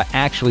mascot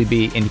actually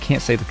be? And you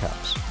can't say the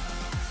Cubs.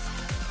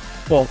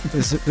 Well,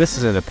 this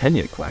is an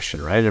opinion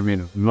question, right? I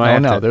mean, Oh,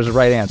 no, there's a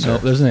right answer. No,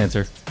 there's an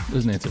answer.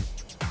 There's an answer.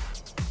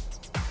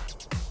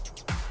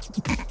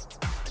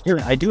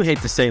 I do hate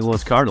the St.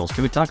 Louis Cardinals.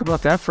 Can we talk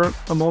about that for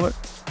a moment?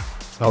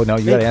 Oh no,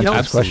 you got to answer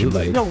this question,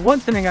 absolutely. buddy. One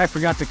thing I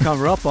forgot to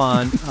cover up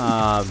on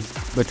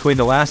between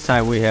the last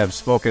time we have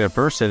spoken in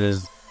person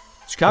is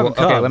Chicago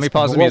Cubs. Okay, let me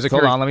pause the music.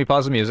 Hold on, let me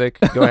pause the music.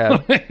 Go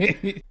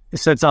ahead.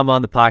 Since I'm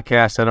on the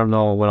podcast, I don't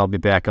know when I'll be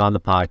back on the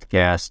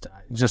podcast.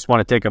 I just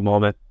want to take a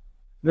moment.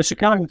 The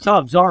Chicago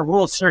Cubs are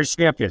World Series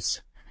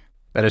champions.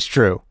 That is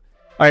true.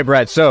 All right,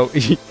 Brad. So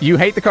you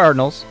hate the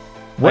Cardinals.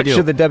 What do.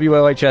 should the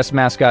WLHS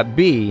mascot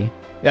be?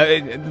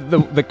 The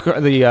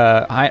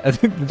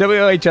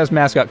WLHS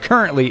mascot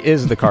currently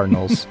is the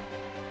Cardinals.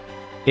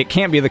 It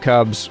can't be the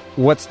Cubs.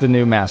 What's the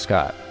new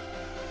mascot?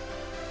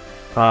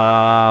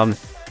 The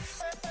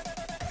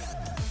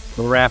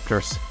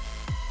Raptors.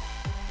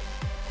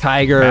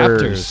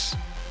 Tigers.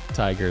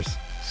 Tigers.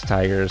 It's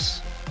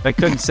Tigers. I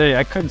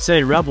couldn't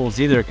say Rebels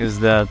either because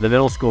the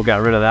middle school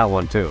got rid of that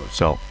one too.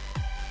 So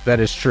That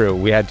is true.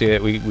 We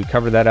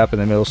covered that up in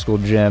the middle school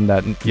gym.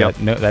 That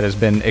has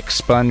been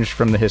expunged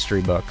from the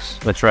history books.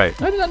 that's right.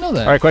 I did not know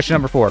that. All right, question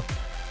number 4.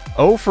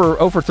 0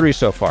 for 3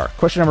 so far.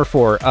 Question number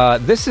 4.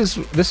 This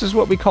is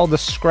what we call the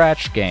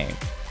scratch game,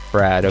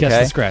 Brad. Okay.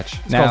 Guess the scratch.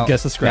 It's called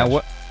Guess the Scratch. Now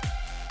what?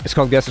 It's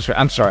called Guess the Scratch.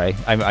 I'm sorry.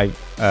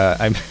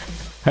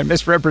 I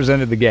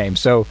misrepresented the game.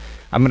 So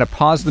I'm going to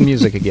pause the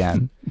music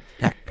again.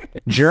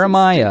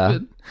 Jeremiah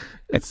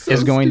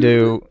is going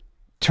to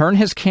turn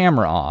his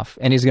camera off,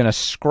 and he's going to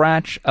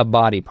scratch a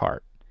body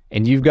part.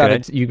 And you've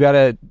got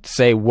to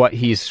say what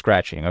he's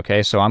scratching.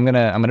 Okay, so I'm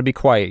gonna be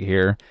quiet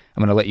here.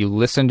 I'm gonna let you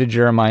listen to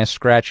Jeremiah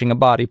scratching a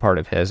body part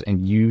of his,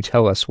 and you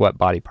tell us what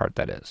body part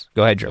that is.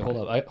 Go ahead,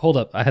 Jeremiah. Hold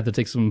up. I had to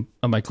take some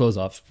of my clothes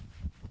off.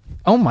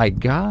 Oh my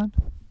God!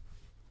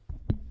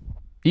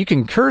 You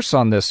can curse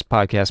on this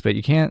podcast, but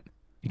you can't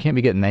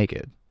be getting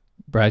naked.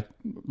 Brad,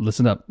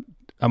 listen up.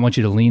 I want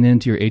you to lean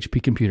into your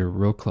HP computer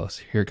real close.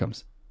 Here it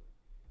comes.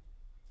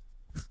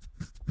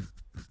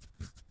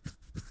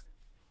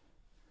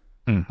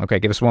 Okay,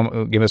 give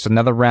us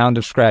another round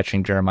of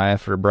scratching, Jeremiah,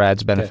 for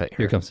Brad's benefit. Okay,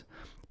 here it comes.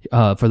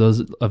 For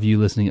those of you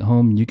listening at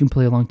home, you can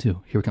play along too.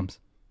 Here it comes.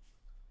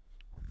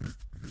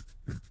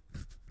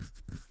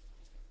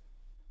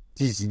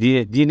 Jeez,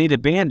 do you need a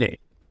Band-Aid?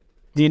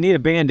 Do you need a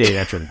Band-Aid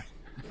after that?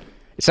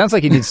 It sounds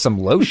like he needs some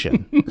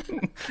lotion.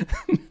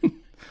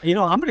 I'm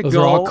gonna Those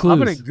are all clues. I'm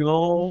gonna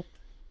go.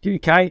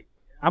 Dude,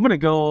 I'm gonna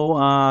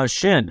go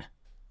Shin.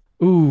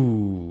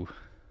 Ooh,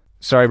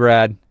 Sorry,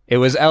 Brad. It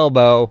was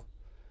elbow.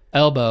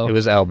 elbow. It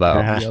was elbow.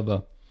 The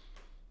elbow.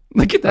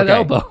 Look at that Okay.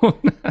 elbow.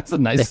 That's a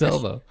nice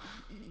elbow.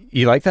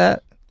 You like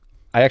that?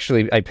 I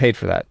paid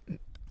for that.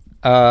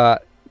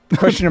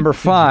 Question number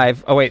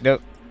 5. Oh wait, no,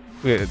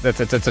 that's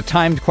a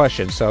timed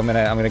question. So I'm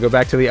gonna go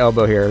back to the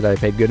elbow here that I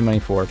paid good money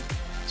for.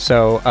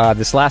 So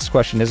this last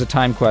question is a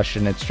timed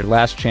question. It's your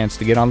last chance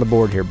to get on the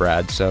board here,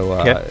 Brad.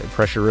 So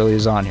pressure really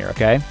is on here.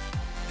 Okay.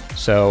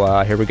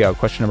 So here we go.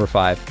 Question number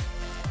 5.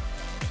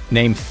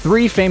 Name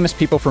 3 famous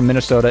people from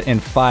Minnesota in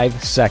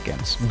 5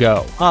 seconds.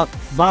 Go.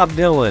 Bob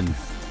Dylan.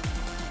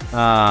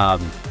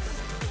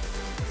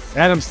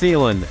 Adam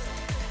Thielen.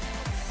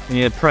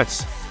 And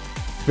Prince.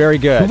 Very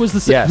good. Who was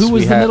the Yes, Who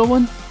was we the have- middle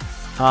one?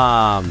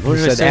 Who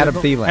did I said say? Adam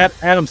Thielen.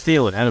 Adam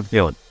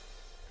Thielen.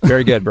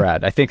 Very good,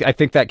 Brad. I think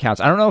that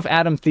counts. I don't know if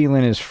Adam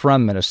Thielen is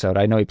from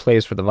Minnesota. I know he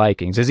plays for the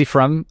Vikings. Is he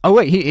from? Oh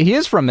wait, he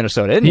is from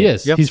Minnesota, isn't he? He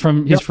is. Yep. He's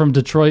from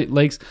Detroit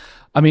Lakes.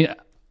 I mean,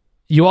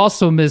 you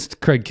also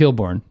missed Craig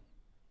Kilborn.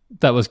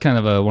 That was kind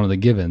of one of the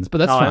givens, but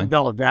that's fine.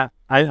 No, that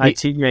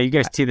you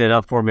guys teed it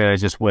up for me. And I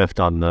just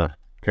whiffed on the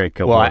Craig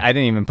Kilborn. Well, I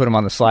didn't even put him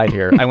on the slide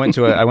here. I went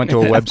to a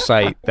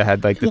website that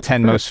had like the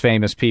 10 most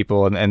famous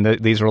people, and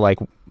these were like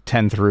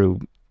 10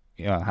 through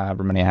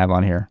however many I have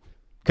on here.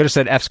 Could have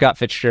said F. Scott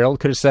Fitzgerald.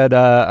 Could have said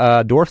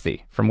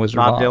Dorothy from Wizard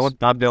of Oz.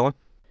 Bob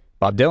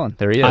Dylan.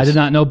 There he is. I did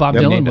not know Bob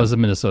Yep, Dylan named was a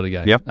Minnesota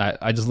guy. Yep.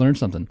 I just learned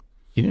something.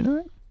 You didn't know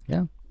that?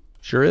 Yeah,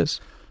 sure is.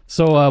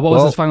 So what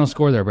was his final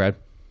score there, Brad?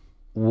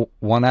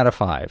 1 out of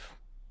 5.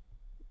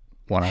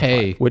 1 out of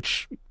 5.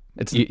 Which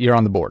you're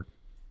on the board.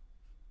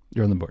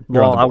 You're on the board.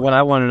 Well, what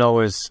I want to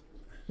know is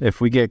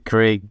if we get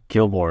Craig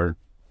Kilborn.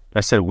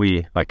 I said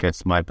we, like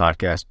it's my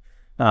podcast.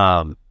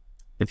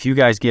 If you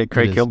guys get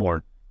Craig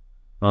Kilborn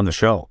on the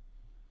show,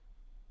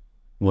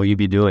 will you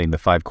be doing the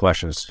 5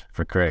 questions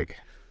for Craig?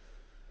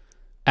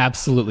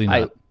 Absolutely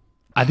not.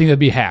 I think that'd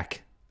be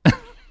hack.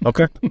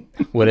 Okay.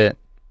 Would it?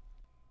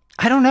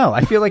 I don't know.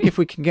 I feel like if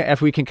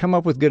we can come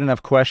up with good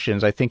enough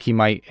questions, I think he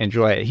might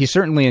enjoy it. He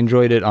certainly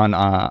enjoyed it on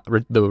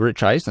the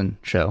Rich Eisen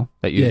show.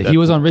 He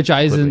was on Rich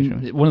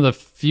Eisen. One of the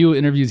few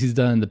interviews he's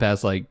done in the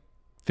past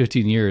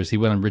 15 years. He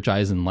went on Rich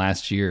Eisen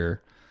last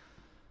year,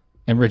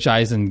 and Rich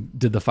Eisen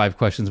did the 5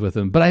 questions with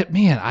him. But I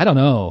don't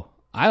know.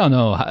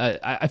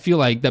 I feel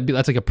like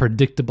that's like a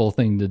predictable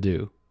thing to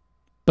do.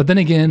 But then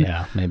again,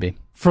 yeah, maybe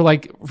for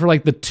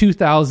the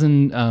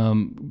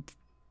 2,000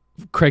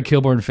 Craig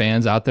Kilborn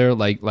fans out there,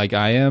 like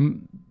I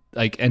am,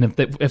 and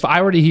if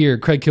I were to hear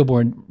Craig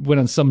Kilborn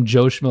went on some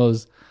Joe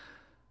Schmo's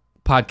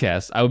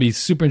podcast, I would be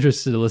super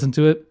interested to listen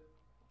to it.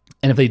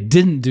 And if they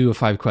didn't do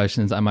 5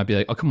 questions, I might be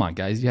like, oh, come on,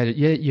 guys, you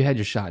had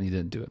your shot and you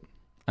didn't do it.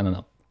 I don't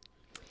know.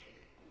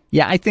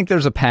 Yeah, I think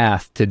there's a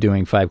path to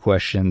doing 5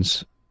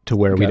 questions to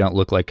where we don't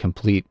look like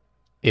complete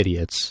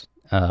idiots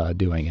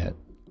doing it.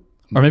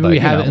 Or maybe But, we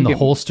you have know, it in the get-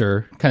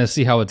 holster, kind of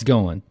see how it's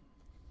going.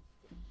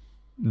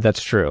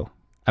 That's true.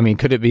 I mean,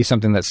 could it be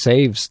something that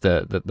saves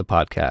the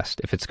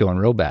podcast if it's going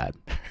real bad?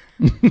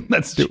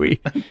 That's Do we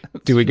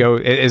go?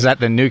 Is that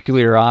the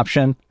nuclear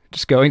option?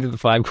 Just going to the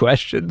 5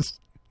 questions.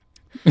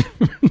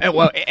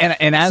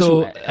 and as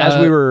So,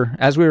 we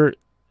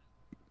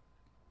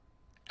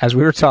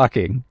were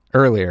talking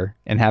earlier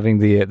and having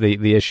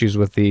the issues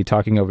with the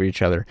talking over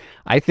each other,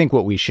 I think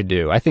what we should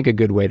do, I think a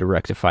good way to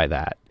rectify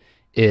that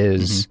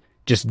is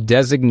just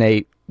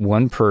designate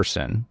one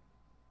person.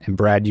 And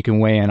Brad, you can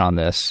weigh in on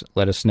this.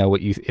 Let us know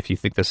if you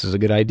think this is a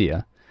good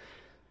idea.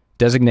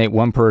 Designate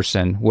one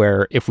person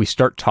where if we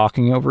start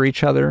talking over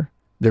each other,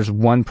 there's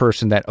one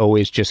person that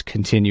always just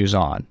continues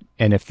on.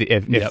 And if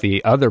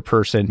the other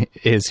person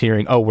is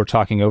hearing, oh, we're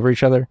talking over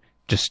each other,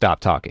 just stop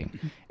talking.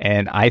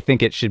 And I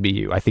think it should be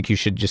you. I think you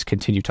should just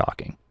continue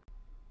talking.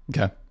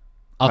 Okay.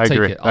 I'll I take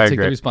agree. it. I I'll take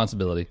agree. the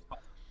responsibility.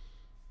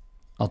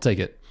 I'll take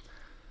it.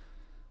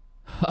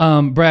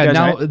 Brad, Guys,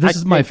 now I this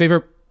is my think-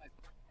 favorite.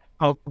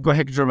 Oh, go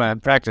ahead, Jeremiah.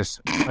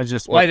 Practice. I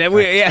just. we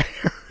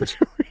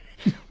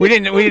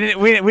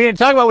didn't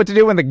talk about what to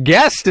do when the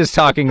guest is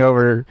talking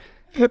over.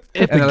 If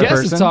the another guest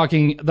person? is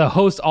talking, the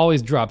host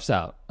always drops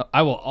out.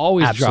 I will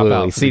always drop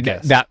out. For See the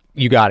guest. that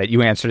you got it.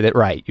 You answered it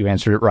right.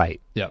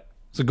 Yeah.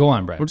 So go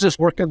on, Brad. We're just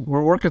working.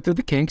 We're working through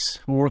the kinks.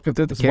 We're working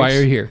through the That's kinks. why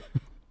you're here.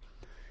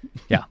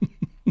 Yeah.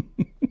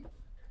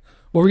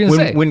 What were we gonna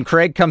say? When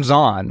Craig comes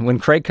on,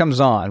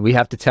 we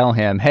have to tell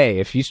him, hey,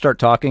 if you start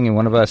talking and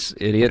one of us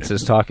idiots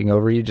is talking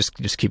over you,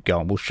 just keep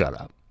going. We'll shut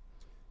up.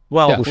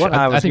 Well, Yeah, what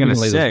I was think going we to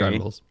can lay those say. ground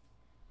rules.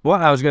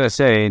 What I was going to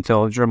say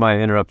until Jeremiah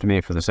interrupted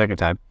me for the second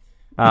time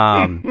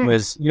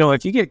was,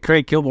 if you get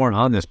Craig Kilborn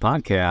on this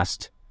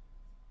podcast,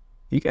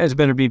 you guys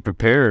better be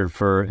prepared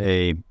for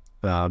a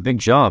big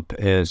jump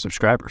in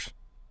subscribers.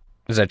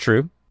 Is that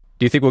true?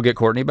 Do you think we'll get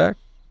Courtney back?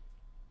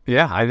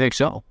 Yeah, I think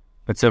so.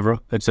 It's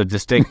a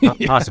distinct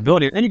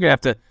possibility. And you're going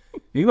to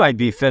you might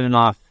be fending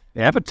off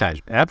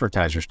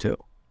advertisers too.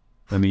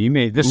 I mean,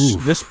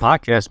 this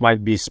podcast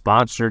might be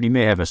sponsored. You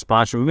may have a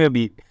sponsor. We may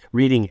be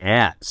reading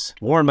ads.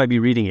 Warren might be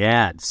reading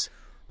ads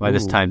by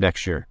this time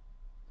next year.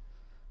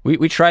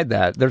 We tried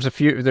that. There's a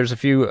few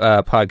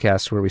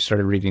podcasts where we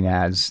started reading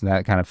ads and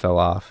that kind of fell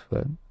off.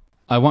 But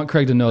I want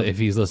Craig to know if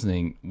he's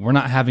listening. We're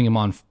not having him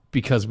on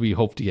because we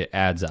hope to get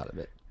ads out of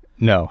it.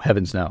 no,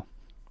 heavens no.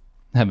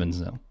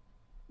 Heavens no.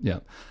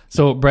 Yeah.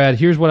 So Brad,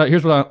 here's what I'm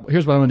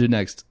going to do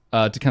next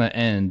to kind of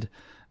end.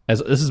 As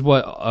this is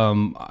what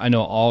I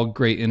know all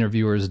great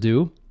interviewers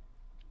do.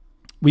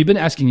 We've been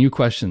asking you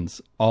questions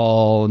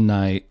all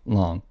night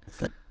long.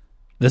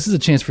 This is a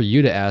chance for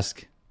you to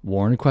ask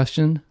Warren a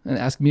question and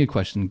ask me a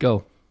question.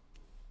 Go.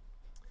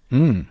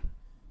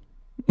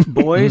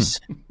 Boys,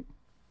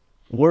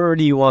 where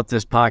do you want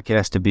this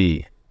podcast to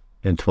be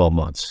in 12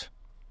 months?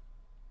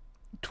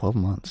 12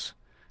 months.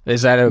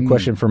 Is that a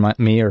question for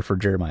me or for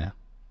Jeremiah?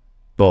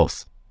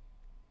 Both.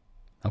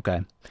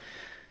 Okay.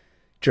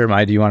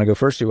 Jeremiah, do you want to go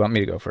first or do you want me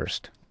to go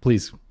first?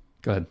 Please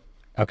go ahead.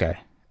 Okay.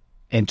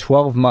 In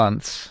 12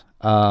 months,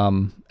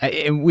 and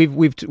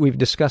we've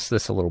discussed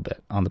this a little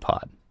bit on the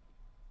pod.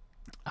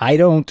 I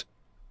don't,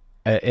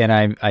 and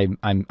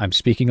I'm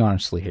speaking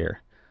honestly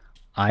here.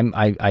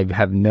 I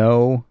have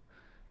no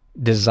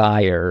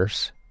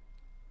desires.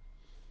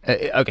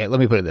 Okay, let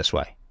me put it this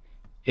way.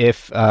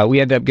 If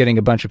we end up getting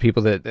a bunch of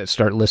people that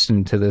start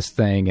listening to this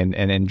thing and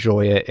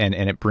enjoy it and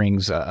it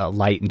brings a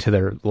light into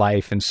their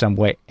life in some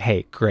way,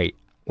 hey, great.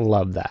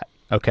 Love that.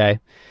 Okay.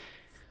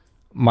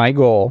 My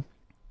goal,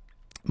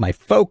 my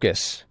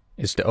focus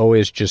is to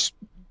always just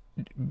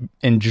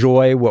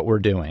enjoy what we're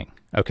doing.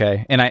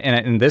 Okay.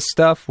 And this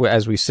stuff,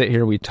 as we sit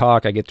here, we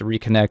talk, I get to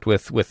reconnect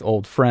with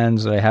old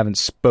friends that I haven't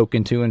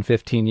spoken to in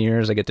 15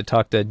 years. I get to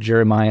talk to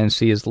Jeremiah and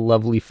see his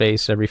lovely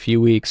face every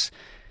few weeks.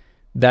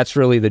 That's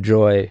really the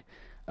joy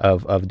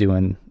of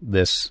doing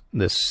this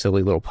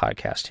silly little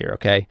podcast here.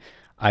 Okay.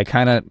 I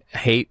kind of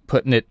hate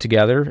putting it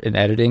together and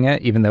editing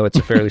it, even though it's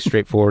a fairly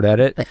straightforward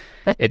edit.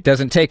 It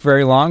doesn't take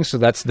very long, so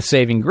that's the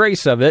saving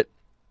grace of it.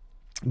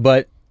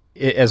 But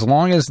as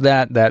long as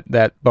that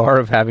bar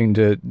of having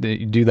to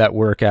do that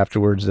work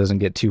afterwards doesn't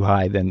get too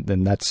high, then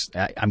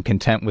I'm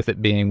content with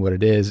it being what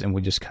it is, and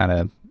we just kind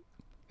of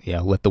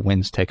let the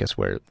winds take us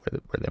where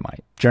they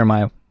might.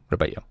 Jeremiah, what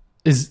about you?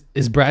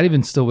 Is Brad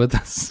even still with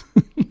us?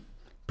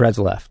 Brad's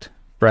left.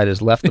 Brad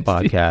has left the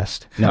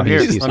podcast. No, I'm here.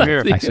 he's I'm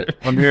here. I see.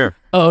 I'm here.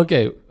 Oh,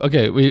 okay.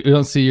 We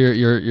don't see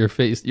your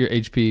face, your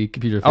HP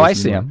computer face. Oh, I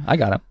see anymore. him. I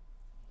got him.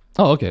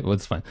 Oh, okay. Well,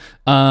 that's fine.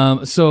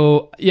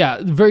 So yeah,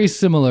 very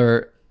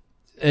similar.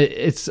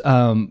 It's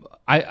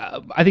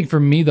I think for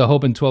me, the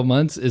hope in 12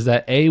 months is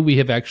that A, we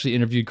have actually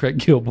interviewed Craig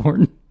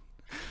Kilborn,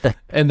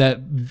 and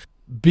that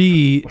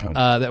B,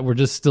 that we're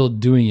just still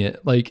doing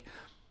it. Like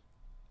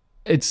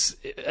it's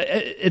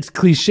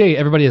cliche.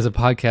 Everybody has a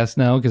podcast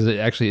now because it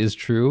actually is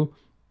true.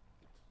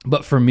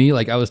 But for me,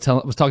 like I was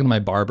talking to my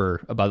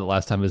barber about it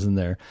last time I was in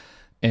there,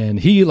 and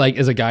he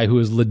is a guy who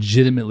is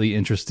legitimately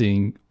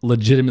interesting,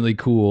 legitimately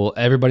cool.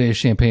 Everybody in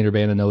Champaign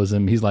Urbana knows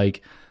him. He's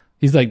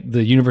He's like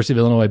the University of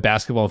Illinois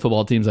basketball and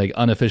football team's like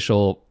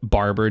unofficial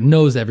barber,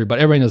 knows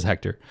everybody. Everybody knows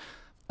Hector.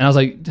 And I was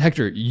like,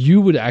 Hector,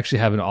 you would actually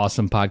have an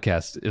awesome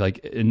podcast like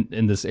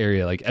in this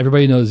area. Like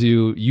everybody knows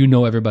you, you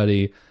know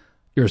everybody.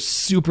 You're a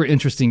super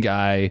interesting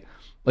guy.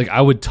 Like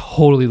I would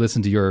totally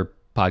listen to your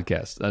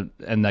podcast.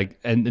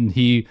 And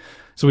he,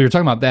 so we were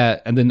talking about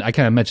that. And then I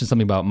kind of mentioned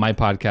something about my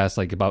podcast,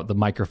 like about the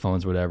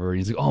microphones or whatever. And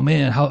he's like, oh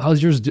man,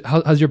 how's your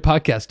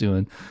podcast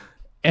doing?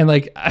 And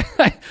like,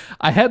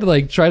 I had to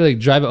like try to like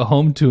drive it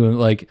home to him.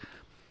 Like,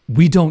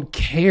 we don't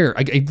care.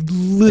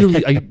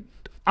 I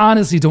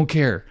honestly don't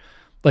care.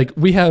 Like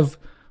we have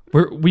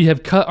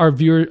cut our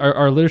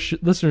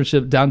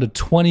listenership down to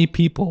 20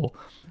 people,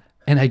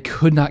 and I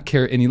could not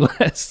care any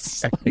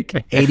less. Like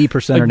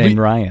 80% are named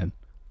Ryan.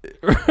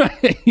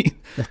 Right.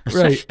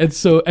 Right. And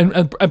so,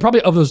 and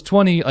probably of those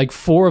 20, like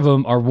 4 of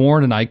them are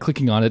Warren and I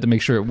clicking on it to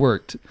make sure it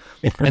worked.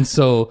 And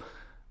so,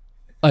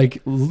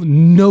 like,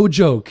 no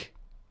joke.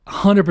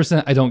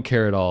 100% I don't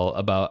care at all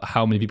about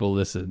how many people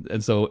listen.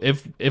 And so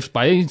if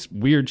by any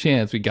weird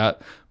chance we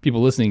got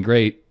people listening,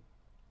 great.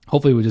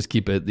 Hopefully we just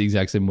keep it the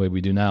exact same way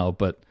we do now.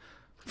 But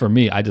for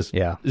me,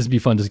 it'd be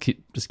fun to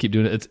keep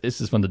doing it. It's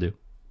just fun to do.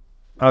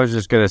 I was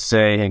just going to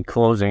say in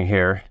closing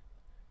here,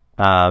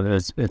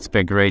 it's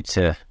been great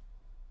to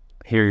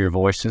hear your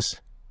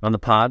voices on the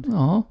pod.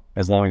 Aww.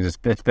 As long as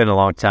it's been a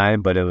long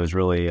time, but it was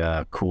really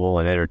cool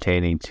and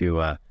entertaining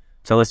to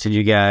listen to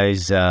you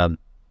guys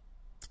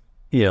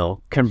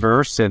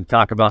converse and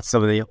talk about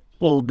some of the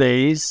old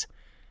days.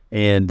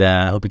 And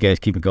I hope you guys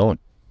keep it going.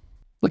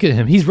 Look at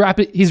him. He's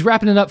wrapping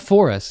it up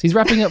for us. He's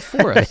wrapping it up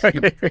for us. We're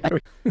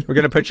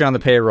going to put you on the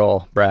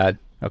payroll, Brad.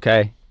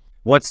 Okay.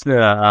 What's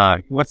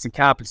the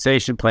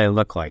compensation plan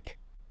look like?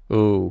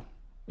 Ooh,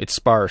 it's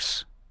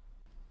sparse.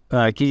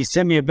 Can you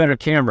send me a better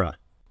camera?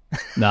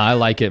 No, I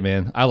like it,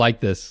 man. I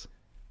like this.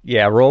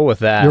 Yeah, roll with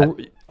that.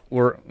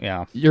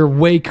 You're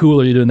way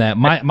cooler doing that.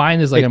 Mine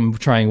is like I'm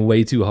trying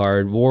way too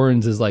hard.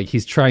 Warren's is like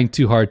he's trying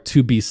too hard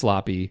to be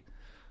sloppy.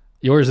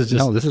 Yours is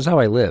just no. This is how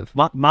I live.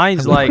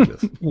 Mine's like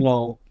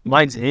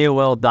mine's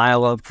AOL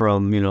dial-up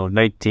from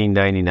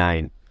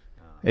 1999.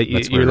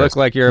 You look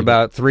like you're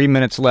about 3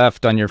 minutes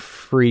left on your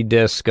free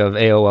disc of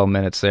AOL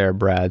minutes there,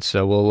 Brad.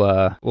 So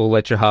we'll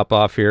let you hop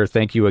off here.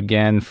 Thank you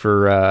again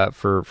for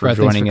Brad,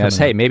 joining us.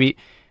 Hey, up.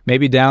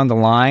 maybe down the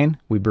line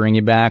we bring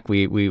you back.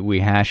 We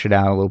hash it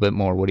out a little bit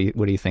more. What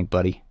do you think,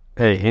 buddy?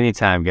 Hey,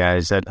 anytime,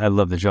 guys. I'd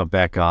love to jump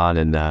back on,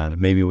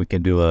 and maybe we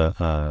can do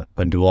a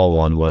dual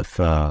one with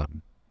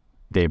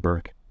Dave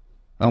Burke.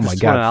 Oh my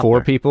God,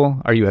 4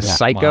 people? Are you a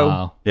psycho?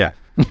 Wow. Yeah,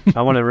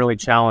 I want to really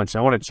challenge.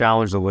 I want to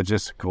challenge the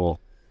logistical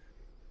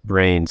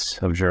brains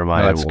of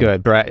Jeremiah. Oh, that's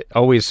good, Brad.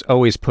 Always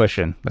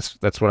pushing.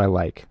 That's what I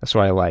like. That's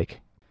what I like.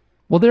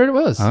 Well, there it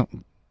was. Oh,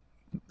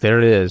 there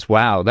it is.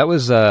 Wow, that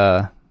was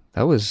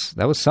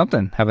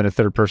something having a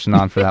third person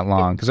on for that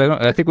long. Because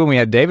I think when we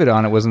had David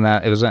on, it wasn't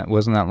that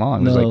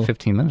long. It was like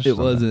 15 minutes. It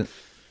wasn't.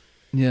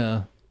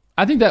 Yeah,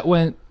 I think that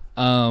went.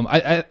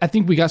 I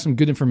think we got some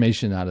good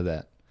information out of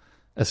that.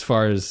 As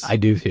far as I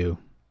do too.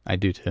 I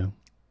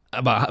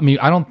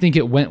don't think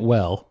it went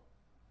well,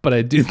 but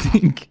I do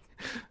think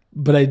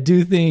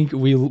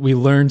we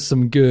learned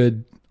some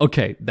good.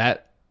 Okay,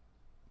 that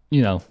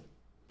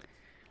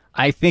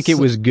I think it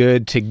was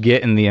good to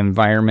get in the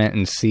environment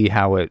and see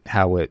how it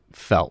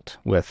felt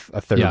with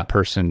a third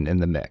person in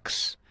the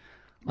mix.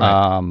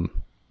 Right.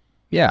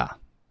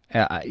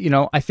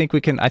 I think we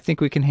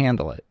can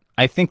handle it.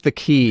 I think the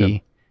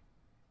key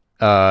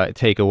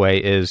takeaway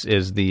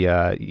is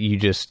the you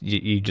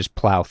just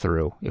plow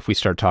through. If we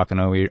start talking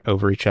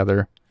over each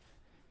other,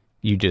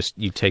 you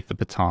take the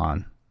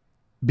baton.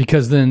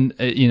 Because then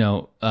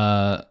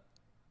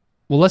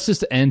well, let's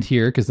just end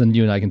here because then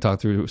you and I can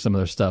talk through some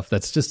other stuff.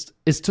 It's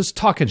just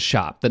talking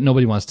shop that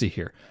nobody wants to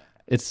hear.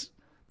 It's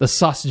the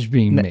sausage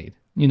being made.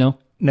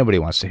 Nobody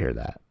wants to hear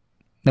that.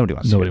 Nobody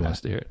wants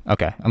to hear it.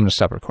 Okay, I'm going to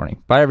stop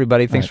recording. Bye,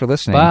 everybody. Thanks for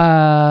listening.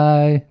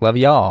 Bye. Love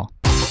y'all.